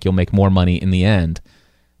I think you'll make more money in the end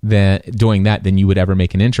than doing that than you would ever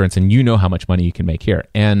make in insurance, and you know how much money you can make here.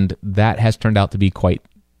 And that has turned out to be quite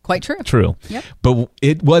true. Yep. But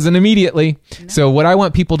it wasn't immediately. No. So what I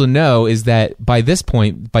want people to know is that by this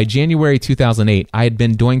point, by January 2008, I had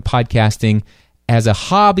been doing podcasting as a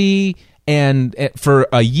hobby and for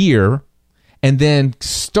a year, and then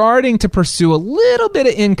starting to pursue a little bit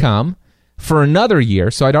of income for another year.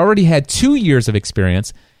 So I'd already had 2 years of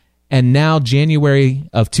experience. And now January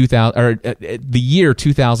of 2000, or the year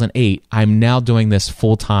 2008, I'm now doing this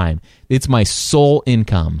full time. It's my sole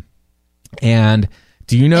income. And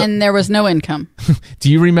do you know? And there was no income. Do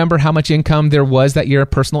you remember how much income there was that year,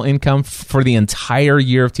 personal income for the entire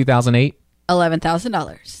year of 2008?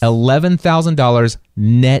 $11,000. $11,000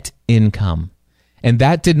 net income. And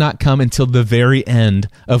that did not come until the very end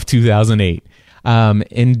of 2008.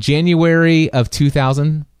 In January of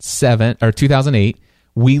 2008,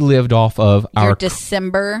 we lived off of our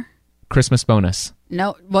December Christmas bonus.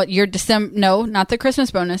 No, well, your December. No, not the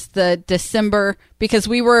Christmas bonus. The December, because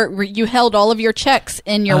you held all of your checks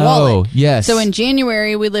in your wallet. Oh, yes. So in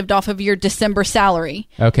January we lived off of your December salary.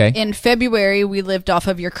 Okay. In February we lived off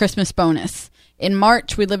of your Christmas bonus. In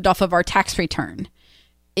March we lived off of our tax return.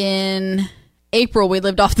 In April we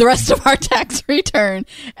lived off the rest of our tax return,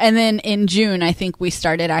 and then in June I think we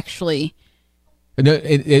started actually. No,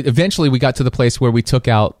 eventually we got to the place where we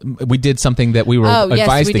did something that we were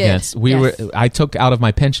advised against. I took out of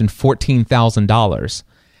my pension $14,000,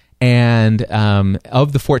 and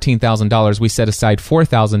of the $14,000, we set aside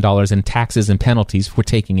 $4,000 in taxes and penalties for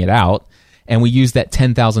taking it out, and we used that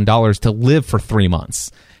 $10,000 to live for 3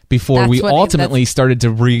 months before we ultimately started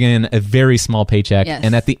to bring in a very small paycheck. Yes.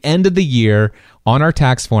 And at the end of the year, on our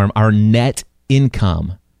tax form, our net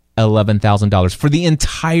income, $11,000 for the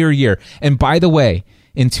entire year. And by the way,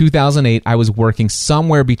 in 2008, I was working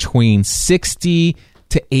somewhere between 60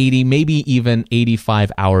 to 80, maybe even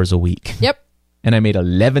 85 hours a week. Yep. And I made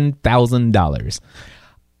 $11,000.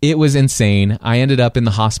 It was insane. I ended up in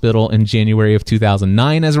the hospital in January of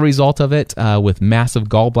 2009 as a result of it, with massive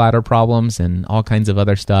gallbladder problems and all kinds of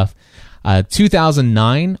other stuff.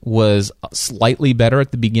 2009 was slightly better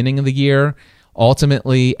at the beginning of the year.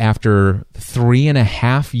 Ultimately, after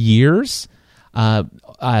 3.5 years,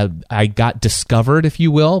 I got discovered, if you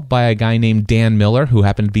will, by a guy named Dan Miller, who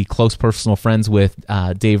happened to be close personal friends with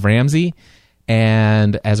Dave Ramsey.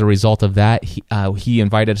 And as a result of that, he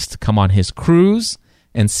invited us to come on his cruise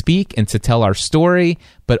and speak and to tell our story,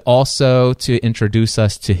 but also to introduce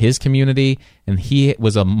us to his community. And he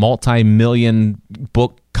was a multi-million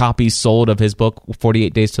book copies sold of his book,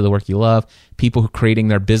 48 Days to the Work You Love. People who creating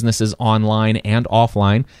their businesses online and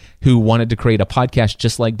offline who wanted to create a podcast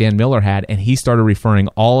just like Dan Miller had. And he started referring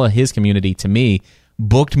all of his community to me,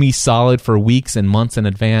 booked me solid for weeks and months in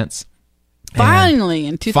advance. Finally,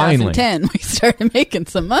 in 2010, we started making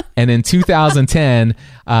some money. And in 2010,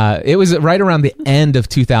 it was right around the end of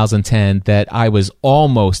 2010 that I was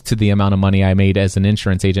almost to the amount of money I made as an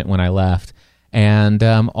insurance agent when I left. And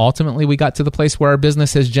ultimately, we got to the place where our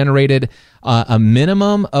business has generated a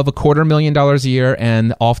minimum of $250,000 a year,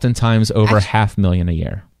 and oftentimes over $500,000 a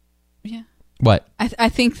year. Yeah. What? I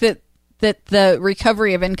think that the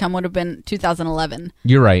recovery of income would have been 2011.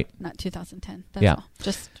 You're right. Not 2010. That's all.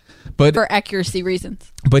 Just but for accuracy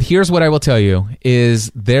reasons. But here's what I will tell you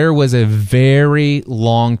is there was a very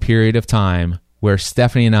long period of time where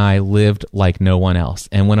Stephanie and I lived like no one else.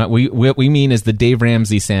 And what we mean is the Dave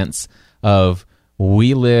Ramsey sense of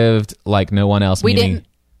we lived like no one else. We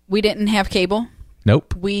didn't have cable.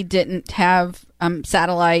 Nope. We didn't have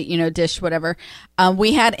satellite, dish, whatever.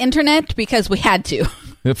 We had internet because we had to.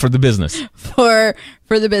 For the business. For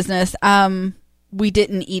the business. We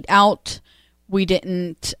didn't eat out. We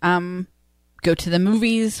didn't go to the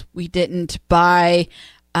movies. We didn't buy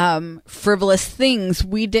frivolous things.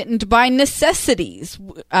 We didn't buy necessities.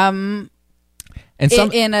 And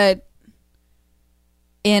some in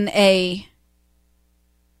a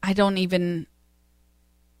I don't even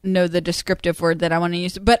know the descriptive word that I want to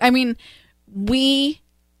use, but I mean, we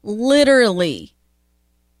literally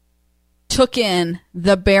took in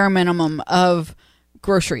the bare minimum of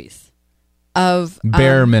groceries, of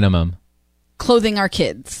bare minimum clothing our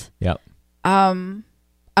kids. Yep.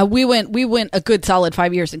 We went a good solid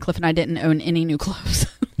 5 years, and Cliff and I didn't own any new clothes.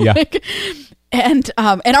 Yeah. And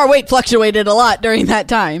our weight fluctuated a lot during that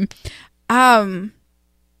time.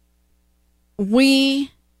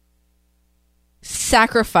 We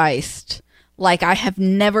sacrificed like I have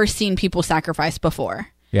never seen people sacrifice before.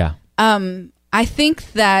 Yeah. I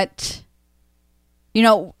think that, you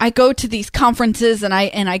know, I go to these conferences and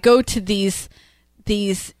I go to these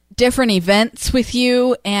different events with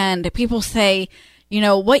you, and people say, you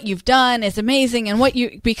know, what you've done is amazing,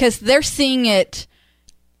 and because they're seeing it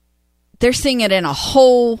in a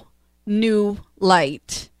whole new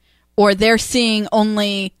light, or they're seeing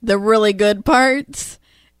only the really good parts.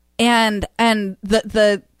 And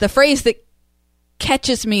the phrase that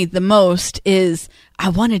catches me the most is, I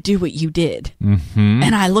want to do what you did. Mm-hmm.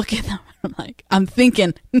 And I look at them and I'm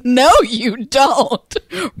thinking, no, you don't.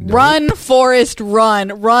 No. Run, Forrest,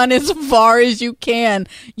 run. Run as far as you can.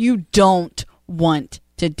 You don't want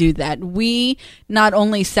to do that. We not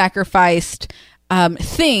only sacrificed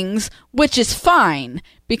things, which is fine,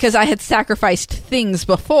 because I had sacrificed things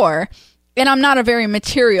before, and I'm not a very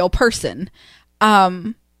material person.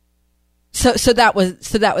 So that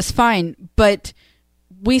was fine, but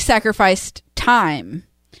we sacrificed time.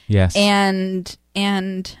 Yes. And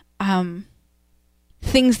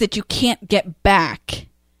things that you can't get back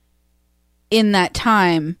in that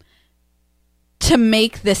time to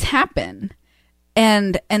make this happen.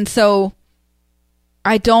 And so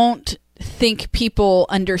I don't think people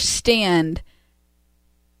understand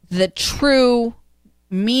the true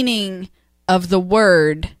meaning of the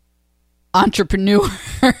word entrepreneur.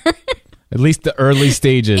 At least the early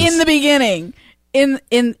stages. In the beginning. In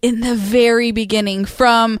the very beginning.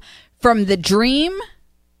 From the dream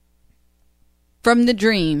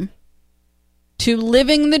to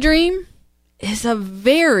living the dream is a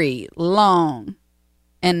very long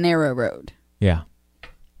and narrow road. Yeah.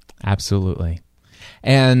 Absolutely.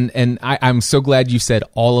 And I'm so glad you said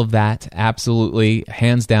all of that. Absolutely.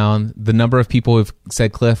 Hands down. The number of people who've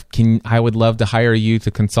said, Cliff, I would love to hire you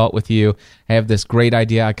to consult with you. I have this great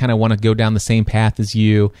idea. I kind of want to go down the same path as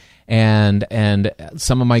you. And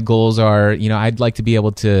some of my goals are, you know, I'd like to be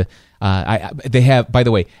able to, they have, by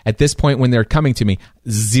the way, at this point when they're coming to me,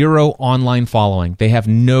 0 online following. They have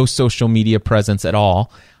no social media presence at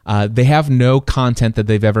all. They have no content that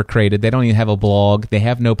they've ever created. They don't even have a blog. They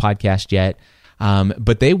have no podcast yet.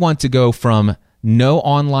 But they want to go from no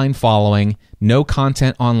online following, no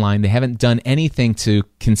content online. They haven't done anything to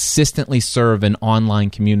consistently serve an online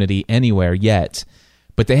community anywhere yet.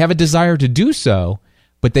 But they have a desire to do so.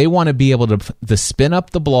 But they want to be able to spin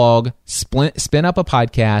up the blog, spin up a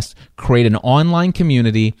podcast, create an online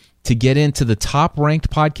community to get into the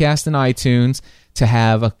top-ranked podcast in iTunes, to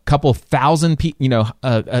have a couple thousand,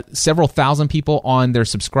 several thousand people on their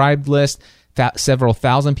subscribed list, several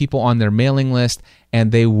thousand people on their mailing list,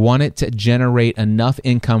 and they want it to generate enough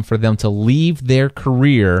income for them to leave their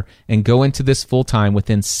career and go into this full-time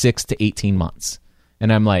within 6 to 18 months.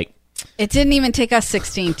 And I'm like, it didn't even take us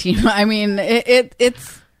 16. I mean,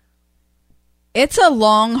 it's a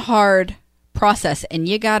long, hard process, and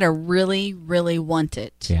you gotta really, really want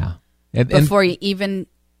it. Yeah. Before you even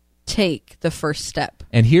take the first step.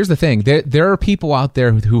 And here's the thing. There are people out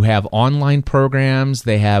there who have online programs,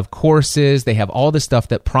 they have courses, they have all this stuff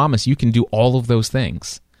that promise you can do all of those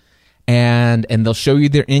things. And they'll show you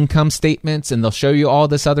their income statements, and they'll show you all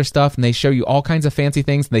this other stuff, and they show you all kinds of fancy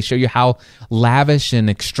things, and they show you how lavish and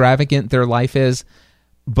extravagant their life is.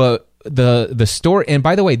 But the story, and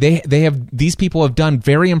by the way, these people have done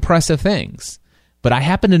very impressive things. But I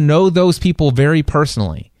happen to know those people very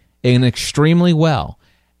personally and extremely well.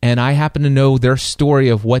 And I happen to know their story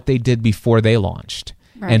of what they did before they launched.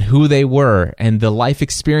 Right. And who they were, and the life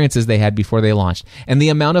experiences they had before they launched, and the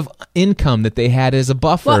amount of income that they had as a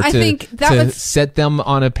buffer to set them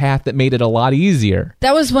on a path that made it a lot easier.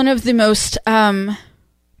 That was one of the most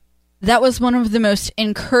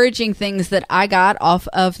encouraging things that I got off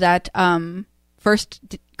of that first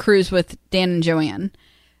cruise with Dan and Joanne.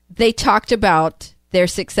 They talked about their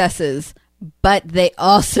successes but they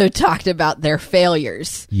also talked about their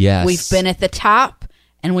failures. Yes. We've been at the top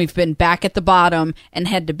and we've been back at the bottom and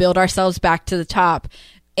had to build ourselves back to the top.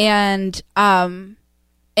 And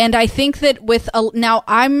I think that now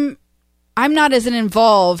I'm not as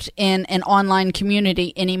involved in an online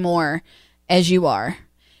community anymore as you are.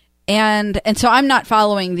 And so I'm not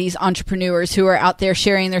following these entrepreneurs who are out there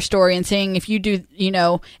sharing their story and saying, if you do,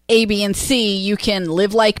 A, B, and C, you can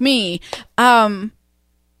live like me. But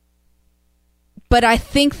I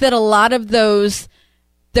think that a lot of those,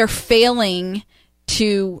 they're failing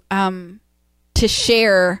to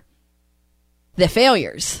share the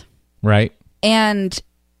failures. Right. And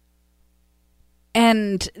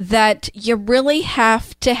that you really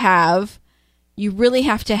have to have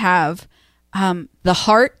the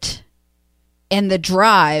heart and the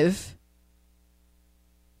drive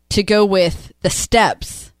to go with the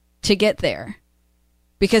steps to get there.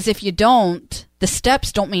 Because if you don't, the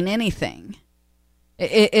steps don't mean anything.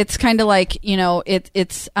 It's kind of like,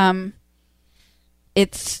 it's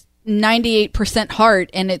 98% heart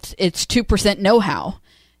and it's 2% know-how.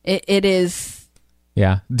 It is.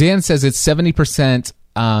 Yeah. Dan says it's 70%.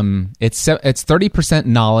 It's 30%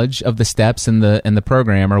 knowledge of the steps in the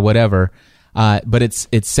program or whatever, but it's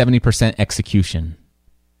 70% execution.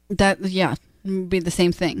 That would be the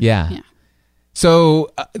same thing. Yeah.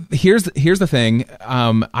 So here's the thing.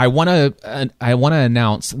 I want to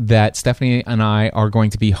announce that Stephanie and I are going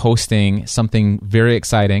to be hosting something very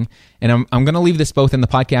exciting, and I'm going to leave this both in the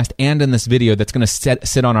podcast and in this video that's going to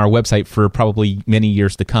sit on our website for probably many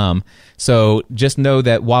years to come. So just know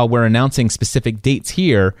that while we're announcing specific dates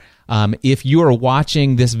here, if you are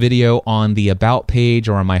watching this video on the About page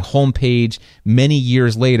or on my homepage many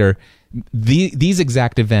years later, these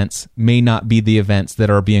exact events may not be the events that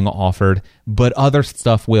are being offered, but other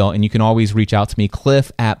stuff will, and you can always reach out to me,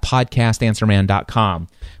 cliff@podcastanswerman.com.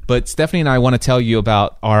 But Stephanie and I want to tell you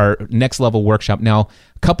about our next level workshop. Now,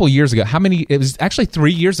 a couple years ago, it was actually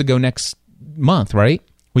 3 years ago next month, right?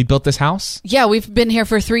 We built this house? Yeah, we've been here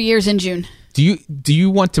for 3 years in June. Do you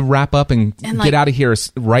want to wrap up and get out of here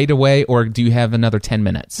right away, or do you have another 10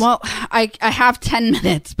 minutes? Well, I have 10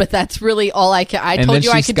 minutes, but that's really all I can. I and told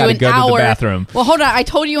you I could do an go hour. To the bathroom. Well, hold on. I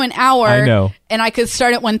told you an hour. I know. And I could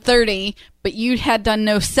start at 1:30, but you had done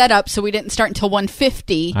no setup, so we didn't start until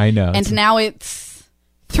 1:50. I know. And now it's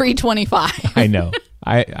 3:25. I know.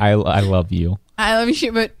 I love you. I love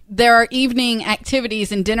you, but there are evening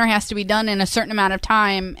activities, and dinner has to be done in a certain amount of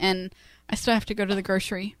time, and I still have to go to the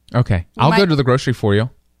grocery. Okay. I'll go to the grocery for you.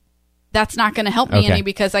 That's not going to help me any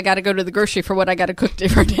because I got to go to the grocery for what I got to cook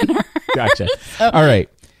for dinner. Gotcha. All right.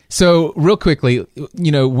 So real quickly,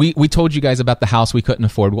 we told you guys about the house we couldn't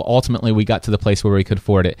afford. Well, ultimately, we got to the place where we could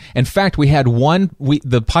afford it. In fact, we had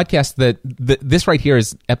the podcast this right here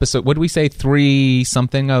is episode, what did we say,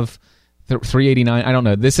 389? I don't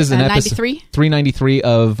know. This is an episode 393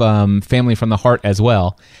 of Family from the Heart as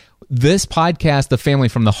well. This podcast, The Family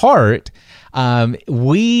from the Heart,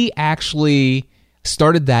 we actually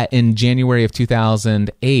started that in January of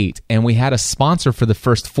 2008, and we had a sponsor for the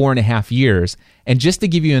first 4.5 years. And just to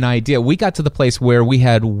give you an idea, we got to the place where we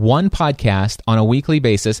had one podcast on a weekly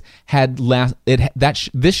basis.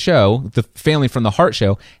 This show, The Family from the Heart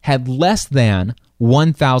show, had less than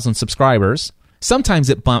 1,000 subscribers. Sometimes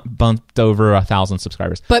it bumped over 1,000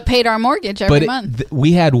 subscribers. But paid our mortgage every month.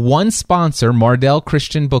 We had one sponsor, Mardell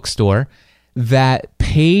Christian Bookstore, that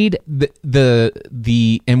paid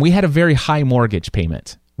and we had a very high mortgage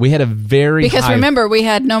payment. We had a because remember, we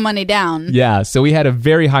had no money down. Yeah, so we had a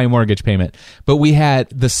very high mortgage payment. But we had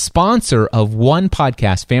the sponsor of one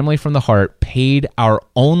podcast, Family from the Heart, paid our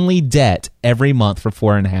only debt every month for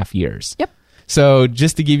 4.5 years. Yep. So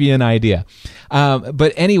just to give you an idea.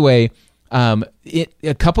 But anyway,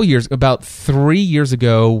 about 3 years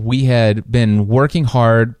ago, we had been working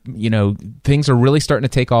hard. Things are really starting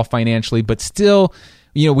to take off financially, but still,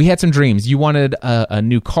 we had some dreams. You wanted a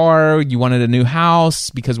new car, you wanted a new house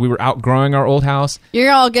because we were outgrowing our old house.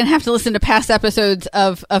 You're all going to have to listen to past episodes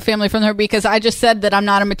of Family from Her because I just said that I'm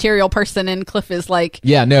not a material person and Cliff is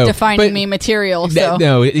defining me material. So.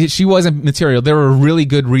 No, she wasn't material. There were really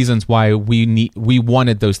good reasons why we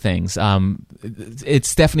wanted those things. It's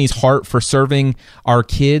Stephanie's heart for serving our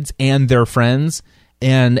kids and their friends.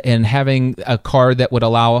 And having a car that would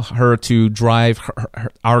allow her to drive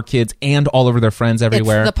our kids and all of their friends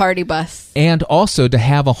everywhere. It's the party bus. And also to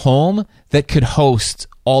have a home that could host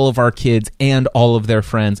all of our kids and all of their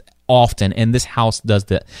friends often. And this house does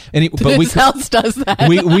that. This house does that.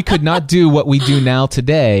 we could not do what we do now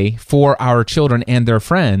today for our children and their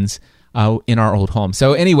friends in our old home.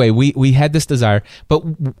 So anyway, we had this desire, but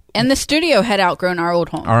and the studio had outgrown our old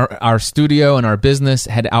home. Our studio and our business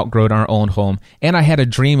had outgrown our own home, and I had a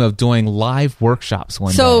dream of doing live workshops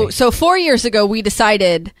one day. So 4 years ago, we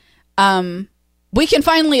decided we can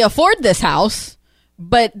finally afford this house,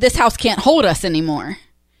 but this house can't hold us anymore.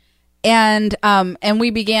 And we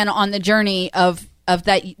began on the journey of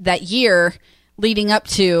that year leading up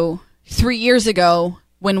to 3 years ago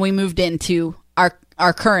when we moved into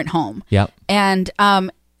our current home. Yep. And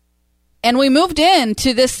we moved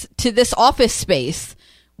into this office space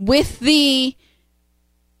with the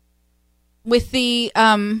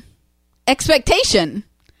expectation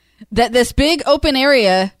that this big open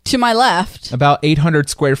area to my left, about 800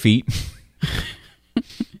 square feet.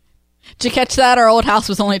 Did you catch that? Our old house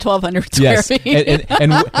was only 1,200 square feet.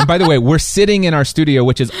 and by the way, we're sitting in our studio,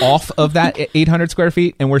 which is off of that 800 square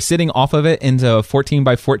feet, and we're sitting off of it into a 14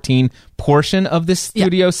 by 14 portion of this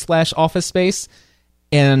studio / office space,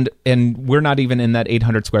 and we're not even in that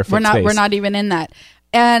 800 square foot space. We're not even in that.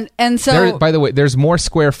 And so, by the way, there's more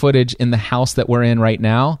square footage in the house that we're in right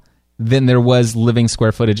now than there was living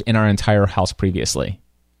square footage in our entire house previously.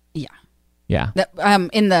 Yeah.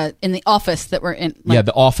 In the office that we're in.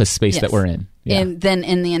 The office space that we're in. Yeah. Than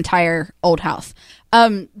in the entire old house.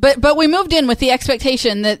 But we moved in with the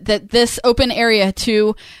expectation that this open area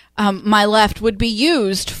to my left would be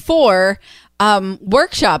used for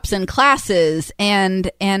workshops and classes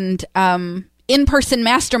and in-person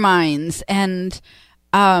masterminds and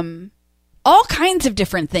all kinds of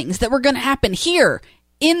different things that were going to happen here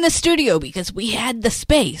in the studio because we had the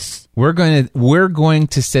space. We're going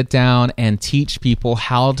to sit down and teach people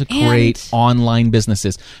how to create online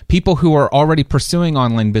businesses. People who are already pursuing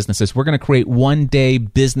online businesses, we're going to create one-day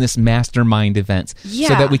business mastermind events so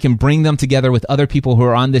that we can bring them together with other people who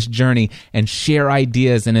are on this journey and share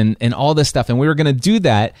ideas and all this stuff. And we were going to do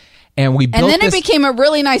that. And we built it became a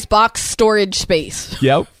really nice box storage space.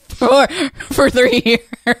 Yep. For 3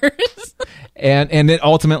 years. And then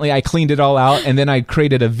ultimately I cleaned it all out, and then I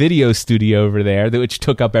created a video studio over there which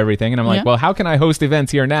took up everything. And I'm like, well, how can I host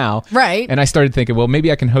events here now? Right. And I started thinking, well,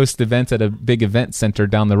 maybe I can host events at a big event center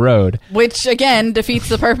down the road. Which again defeats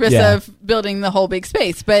the purpose of building the whole big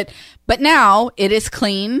space. But now it is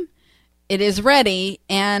clean. It is ready,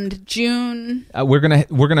 and June... we're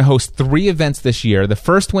gonna host 3 events this year. The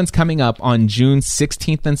first one's coming up on June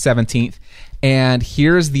 16th and 17th, and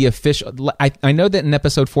here's the official... I know that in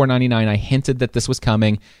episode 499, I hinted that this was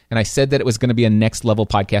coming, and I said that it was going to be a next-level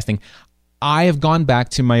podcasting. I have gone back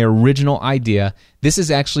to my original idea. This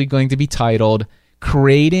is actually going to be titled,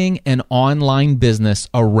 Creating an Online Business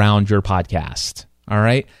Around Your Podcast. All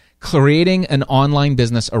right? Creating an online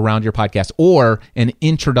business around your podcast, or an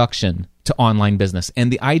introduction to online business.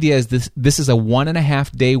 And the idea is this is a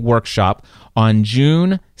 1.5 day workshop on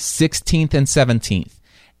June 16th and 17th.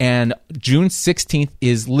 And June 16th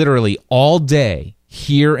is literally all day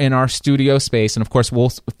here in our studio space. And of course,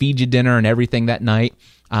 we'll feed you dinner and everything that night.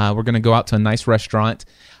 We're going to go out to a nice restaurant.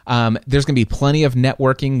 There's going to be plenty of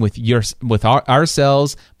networking with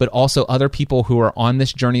ourselves, but also other people who are on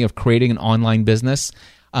this journey of creating an online business.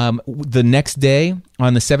 The next day,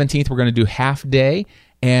 on the 17th, we're going to do half day,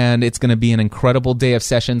 and it's going to be an incredible day of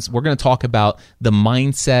sessions. We're going to talk about the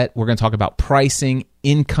mindset. We're going to talk about pricing,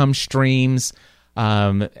 income streams,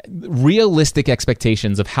 realistic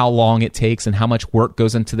expectations of how long it takes and how much work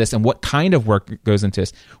goes into this and what kind of work goes into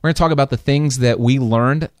this. We're going to talk about the things that we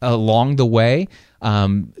learned along the way,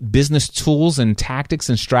 business tools and tactics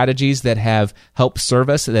and strategies that have helped serve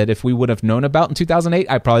us that if we would have known about in 2008,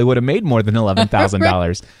 I probably would have made more than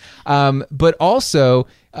 $11,000. But also,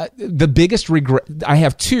 the biggest regret, I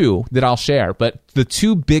have 2 that I'll share, but the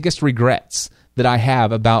 2 biggest regrets that I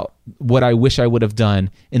have about what I wish I would have done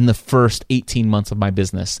in the first 18 months of my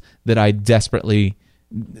business that I desperately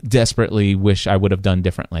wish I would have done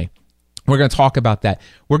differently. We're going to talk about that.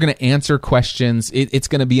 We're going to answer questions. It's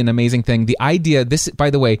going to be an amazing thing. The idea, this, by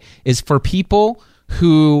the way, is for people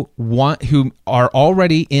who are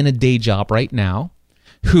already in a day job right now,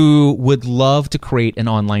 who would love to create an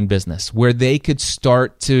online business where they could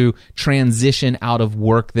start to transition out of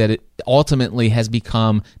work that it ultimately has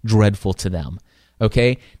become dreadful to them.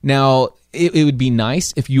 Okay? Now, it would be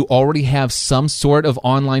nice if you already have some sort of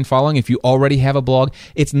online following, if you already have a blog.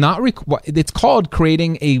 It's not it's called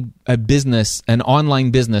creating a business, an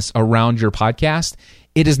online business around your podcast.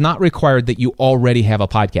 It is not required that you already have a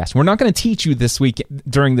podcast. We're not going to teach you this week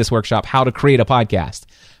during this workshop how to create a podcast,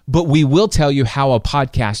 but we will tell you how a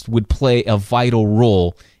podcast would play a vital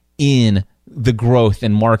role in the growth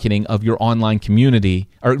and marketing of your online community,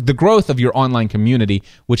 or the growth of your online community,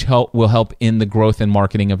 which will help in the growth and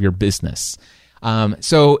marketing of your business.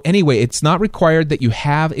 So anyway, it's not required that you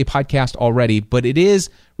have a podcast already, but it is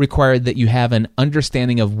required that you have an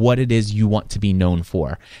understanding of what it is you want to be known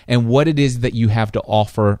for and what it is that you have to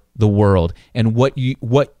offer the world and what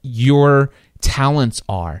your talents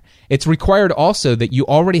are. It's required also that you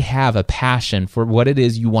already have a passion for what it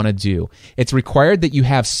is you want to do. It's required that you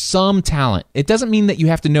have some talent. It doesn't mean that you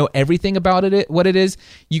have to know everything about it, what it is.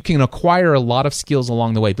 You can acquire a lot of skills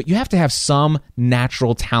along the way, but you have to have some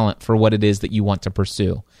natural talent for what it is that you want to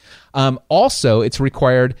pursue. Also, it's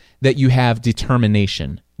required that you have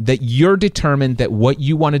determination, that you're determined that what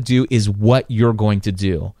you want to do is what you're going to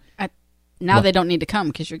do. Now they don't need to come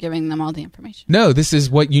because you're giving them all the information. No, this is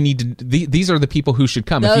what you need to. These are the people who should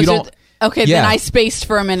come. Those if you don't, then I spaced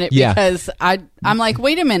for a minute because I'm like,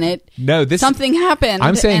 wait a minute. No, something happened.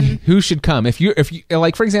 I'm saying who should come. If you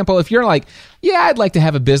like, for example, if you're like, yeah, I'd like to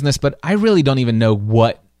have a business, but I really don't even know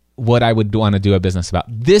what I would want to do a business about.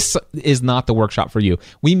 This is not the workshop for you.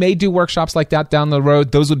 We may do workshops like that down the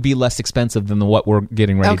road. Those would be less expensive than what we're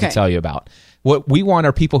getting ready to tell you about. What we want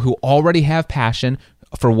are people who already have passion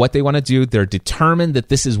for what they want to do. They're determined that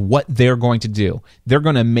this is what they're going to do. They're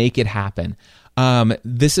going to make it happen.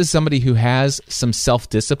 This is somebody who has some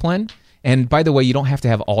self-discipline. And by the way, you don't have to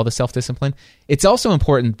have all the self-discipline. It's also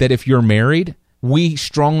important that if you're married, we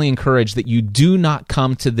strongly encourage that you do not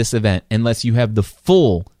come to this event unless you have the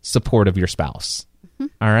full support of your spouse. Mm-hmm.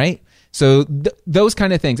 All right? So those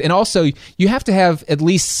kind of things. And also, you have to have at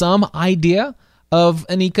least some idea of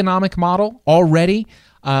an economic model already.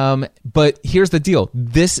 But here's the deal.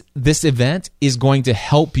 This event is going to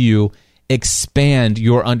help you expand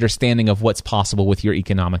your understanding of what's possible with your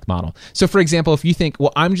economic model. So for example, if you think,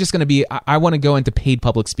 well, I'm just going to I want to go into paid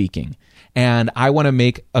public speaking and I want to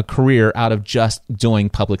make a career out of just doing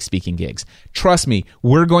public speaking gigs. Trust me,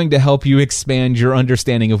 we're going to help you expand your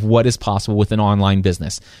understanding of what is possible with an online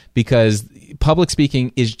business, because public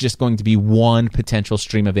speaking is just going to be one potential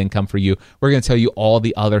stream of income for you. We're going to tell you all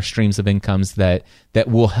the other streams of incomes that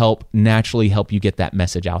will naturally help you get that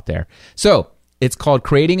message out there. So it's called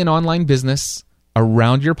Creating an Online Business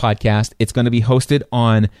Around Your Podcast. It's going to be hosted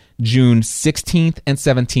on June 16th and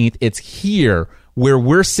 17th. It's here where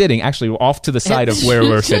we're sitting, actually off to the side of where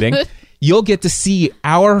we're sitting. You'll get to see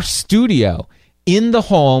our studio in the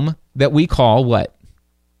home that we call what?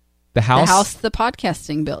 The house the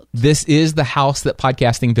podcasting built. This is the house that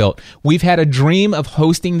podcasting built. We've had a dream of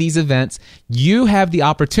hosting these events. You have the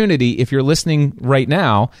opportunity, if you're listening right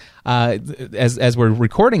now, as we're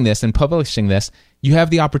recording this and publishing this, you have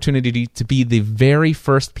the opportunity to be the very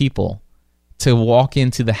first people to walk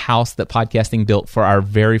into the house that podcasting built for our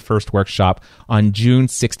very first workshop on June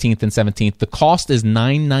 16th and 17th. The cost is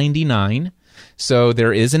 $9.99. So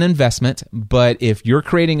there is an investment, but if you're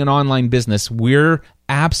creating an online business, we're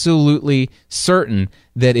absolutely certain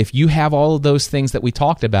that if you have all of those things that we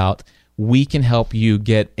talked about, we can help you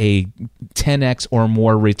get a 10x or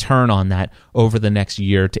more return on that over the next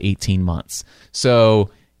year to 18 months.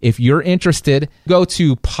 So if you're interested, go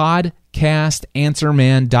to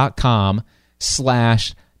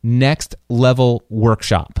podcastanswerman.com/next-level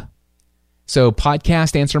workshop. So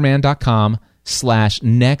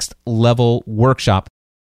podcastanswerman.com/next-level workshop.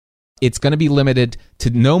 It's going to be limited to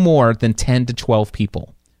no more than 10 to 12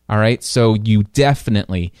 people. All right. So you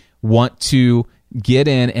definitely want to get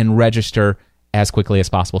in and register as quickly as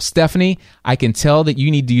possible. Stephanie, I can tell that you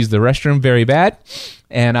need to use the restroom very bad,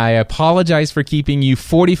 and I apologize for keeping you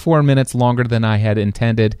 44 minutes longer than I had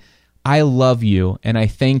intended. I love you, and I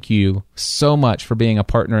thank you so much for being a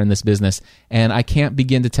partner in this business, and I can't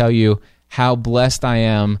begin to tell you how blessed I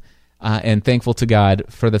am and thankful to God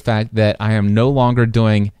for the fact that I am no longer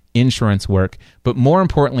doing insurance work. But more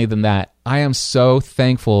importantly than that, I am so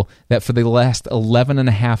thankful that for the last 11 and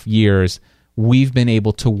a half years, we've been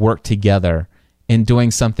able to work together in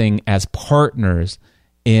doing something as partners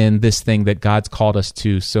in this thing that God's called us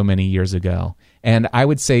to so many years ago. And I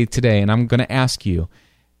would say today, and I'm going to ask you,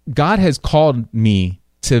 God has called me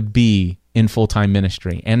to be in full-time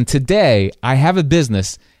ministry. And today, I have a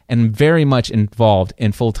business and very much involved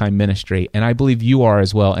in full-time ministry. And I believe you are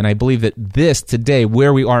as well. And I believe that this today,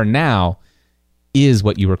 where we are now, is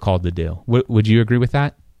what you were called to do. Would you agree with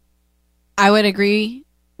that? I would agree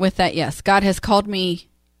with that, yes. God has called me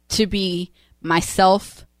to be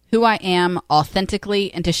myself, who I am,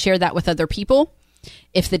 authentically, and to share that with other people.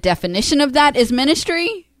 If the definition of that is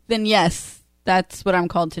ministry, then yes, that's what I'm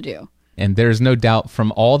called to do. And there's no doubt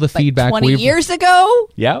from all the feedback 20 years ago,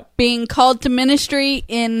 yep, being called to ministry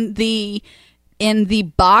in the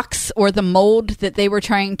box or the mold that they were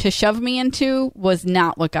trying to shove me into was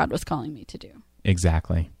not what God was calling me to do.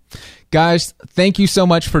 Exactly. Guys, thank you so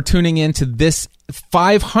much for tuning in to this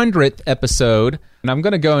 500th episode. And I'm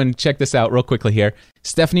going to go and check this out real quickly here.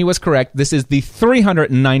 Stephanie was correct. This is the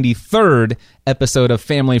 393rd episode of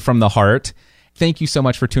Family from the Heart. Thank you so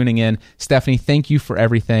much for tuning in. Stephanie, thank you for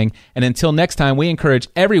everything. And until next time, we encourage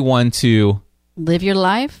everyone to live your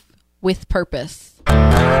life with purpose.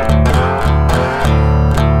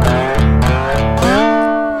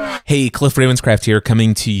 Hey, Cliff Ravenscraft here,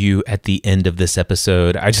 coming to you at the end of this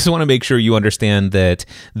episode. I just want to make sure you understand that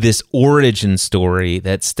this origin story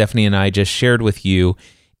that Stephanie and I just shared with you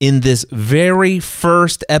in this very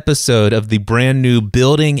first episode of the brand new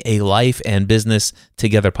Building a Life and Business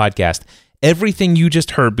Together podcast, everything you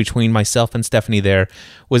just heard between myself and Stephanie there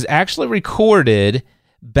was actually recorded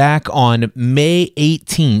back on May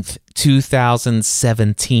 18th,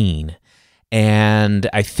 2017. And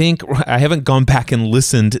I think I haven't gone back and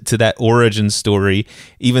listened to that origin story,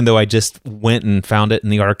 even though I just went and found it in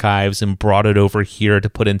the archives and brought it over here to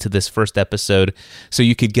put into this first episode so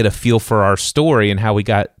you could get a feel for our story and how we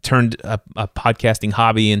turned a podcasting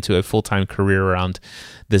hobby into a full-time career around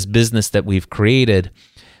this business that we've created.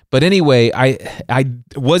 But anyway, I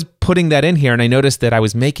was putting that in here, and I noticed that I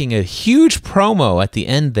was making a huge promo at the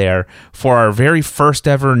end there for our very first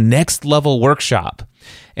ever Next Level workshop.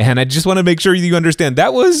 And I just want to make sure you understand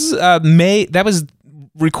that was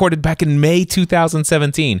recorded back in May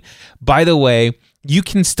 2017. By the way, you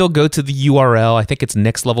can still go to the URL. I think it's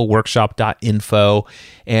nextlevelworkshop.info,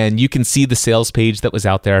 and you can see the sales page that was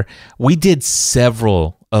out there. We did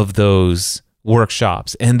several of those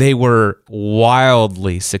workshops, and they were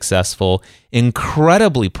wildly successful,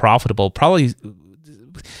 incredibly profitable, probably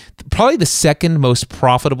the second most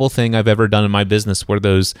profitable thing I've ever done in my business were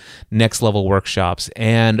those Next Level workshops.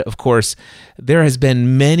 And of course, there has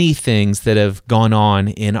been many things that have gone on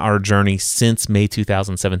in our journey since May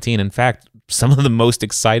 2017. In fact, some of the most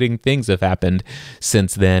exciting things have happened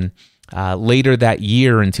since then. Later that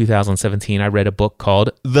year in 2017, I read a book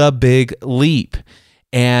called The Big Leap.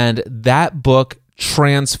 And that book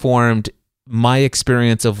transformed my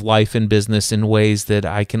experience of life and business in ways that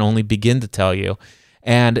I can only begin to tell you.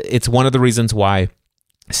 And it's one of the reasons why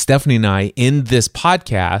Stephanie and I, in this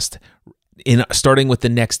podcast, starting with the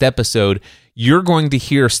next episode, you're going to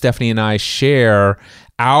hear Stephanie and I share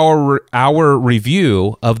our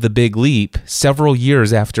review of The Big Leap several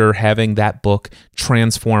years after having that book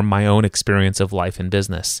transform my own experience of life and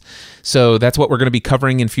business. So that's what we're going to be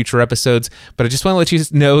covering in future episodes. But I just want to let you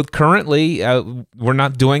know, currently, we're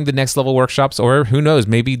not doing the Next Level workshops, or who knows,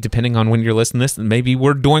 maybe depending on when you're listening to this, maybe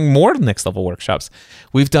we're doing more Next Level workshops.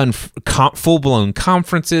 We've done full-blown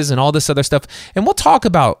conferences and all this other stuff, and we'll talk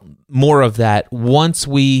about more of that once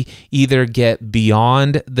we either get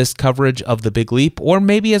beyond this coverage of The Big Leap, or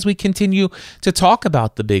maybe as we continue to talk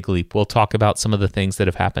about The Big Leap, we'll talk about some of the things that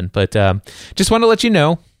have happened. But just want to let you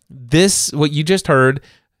know, what you just heard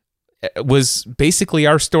was basically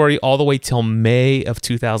our story all the way till May of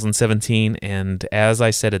 2017. And as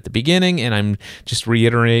I said at the beginning, and I'm just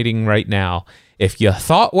reiterating right now, if you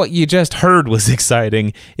thought what you just heard was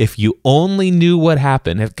exciting, if you only knew what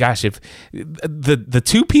happened, if the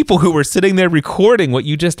two people who were sitting there recording what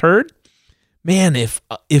you just heard, man, if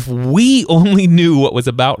we only knew what was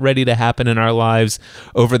about ready to happen in our lives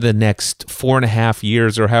over the next 4.5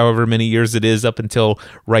 years, or however many years it is up until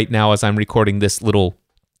right now as I'm recording this little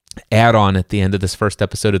add-on at the end of this first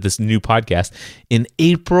episode of this new podcast in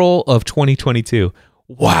April of 2022.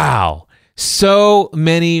 Wow. So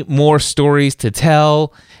many more stories to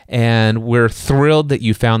tell, and we're thrilled that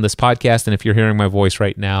you found this podcast. And if you're hearing my voice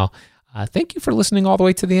right now, thank you for listening all the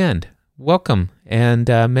way to the end. Welcome, and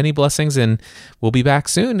many blessings, and we'll be back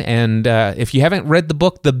soon. And if you haven't read the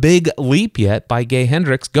book The Big Leap yet by Gay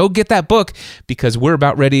Hendricks, go get that book, because we're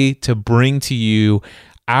about ready to bring to you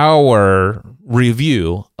our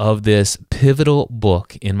review of this pivotal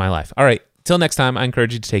book in my life. All right, till next time, I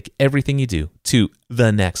encourage you to take everything you do to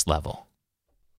the next level.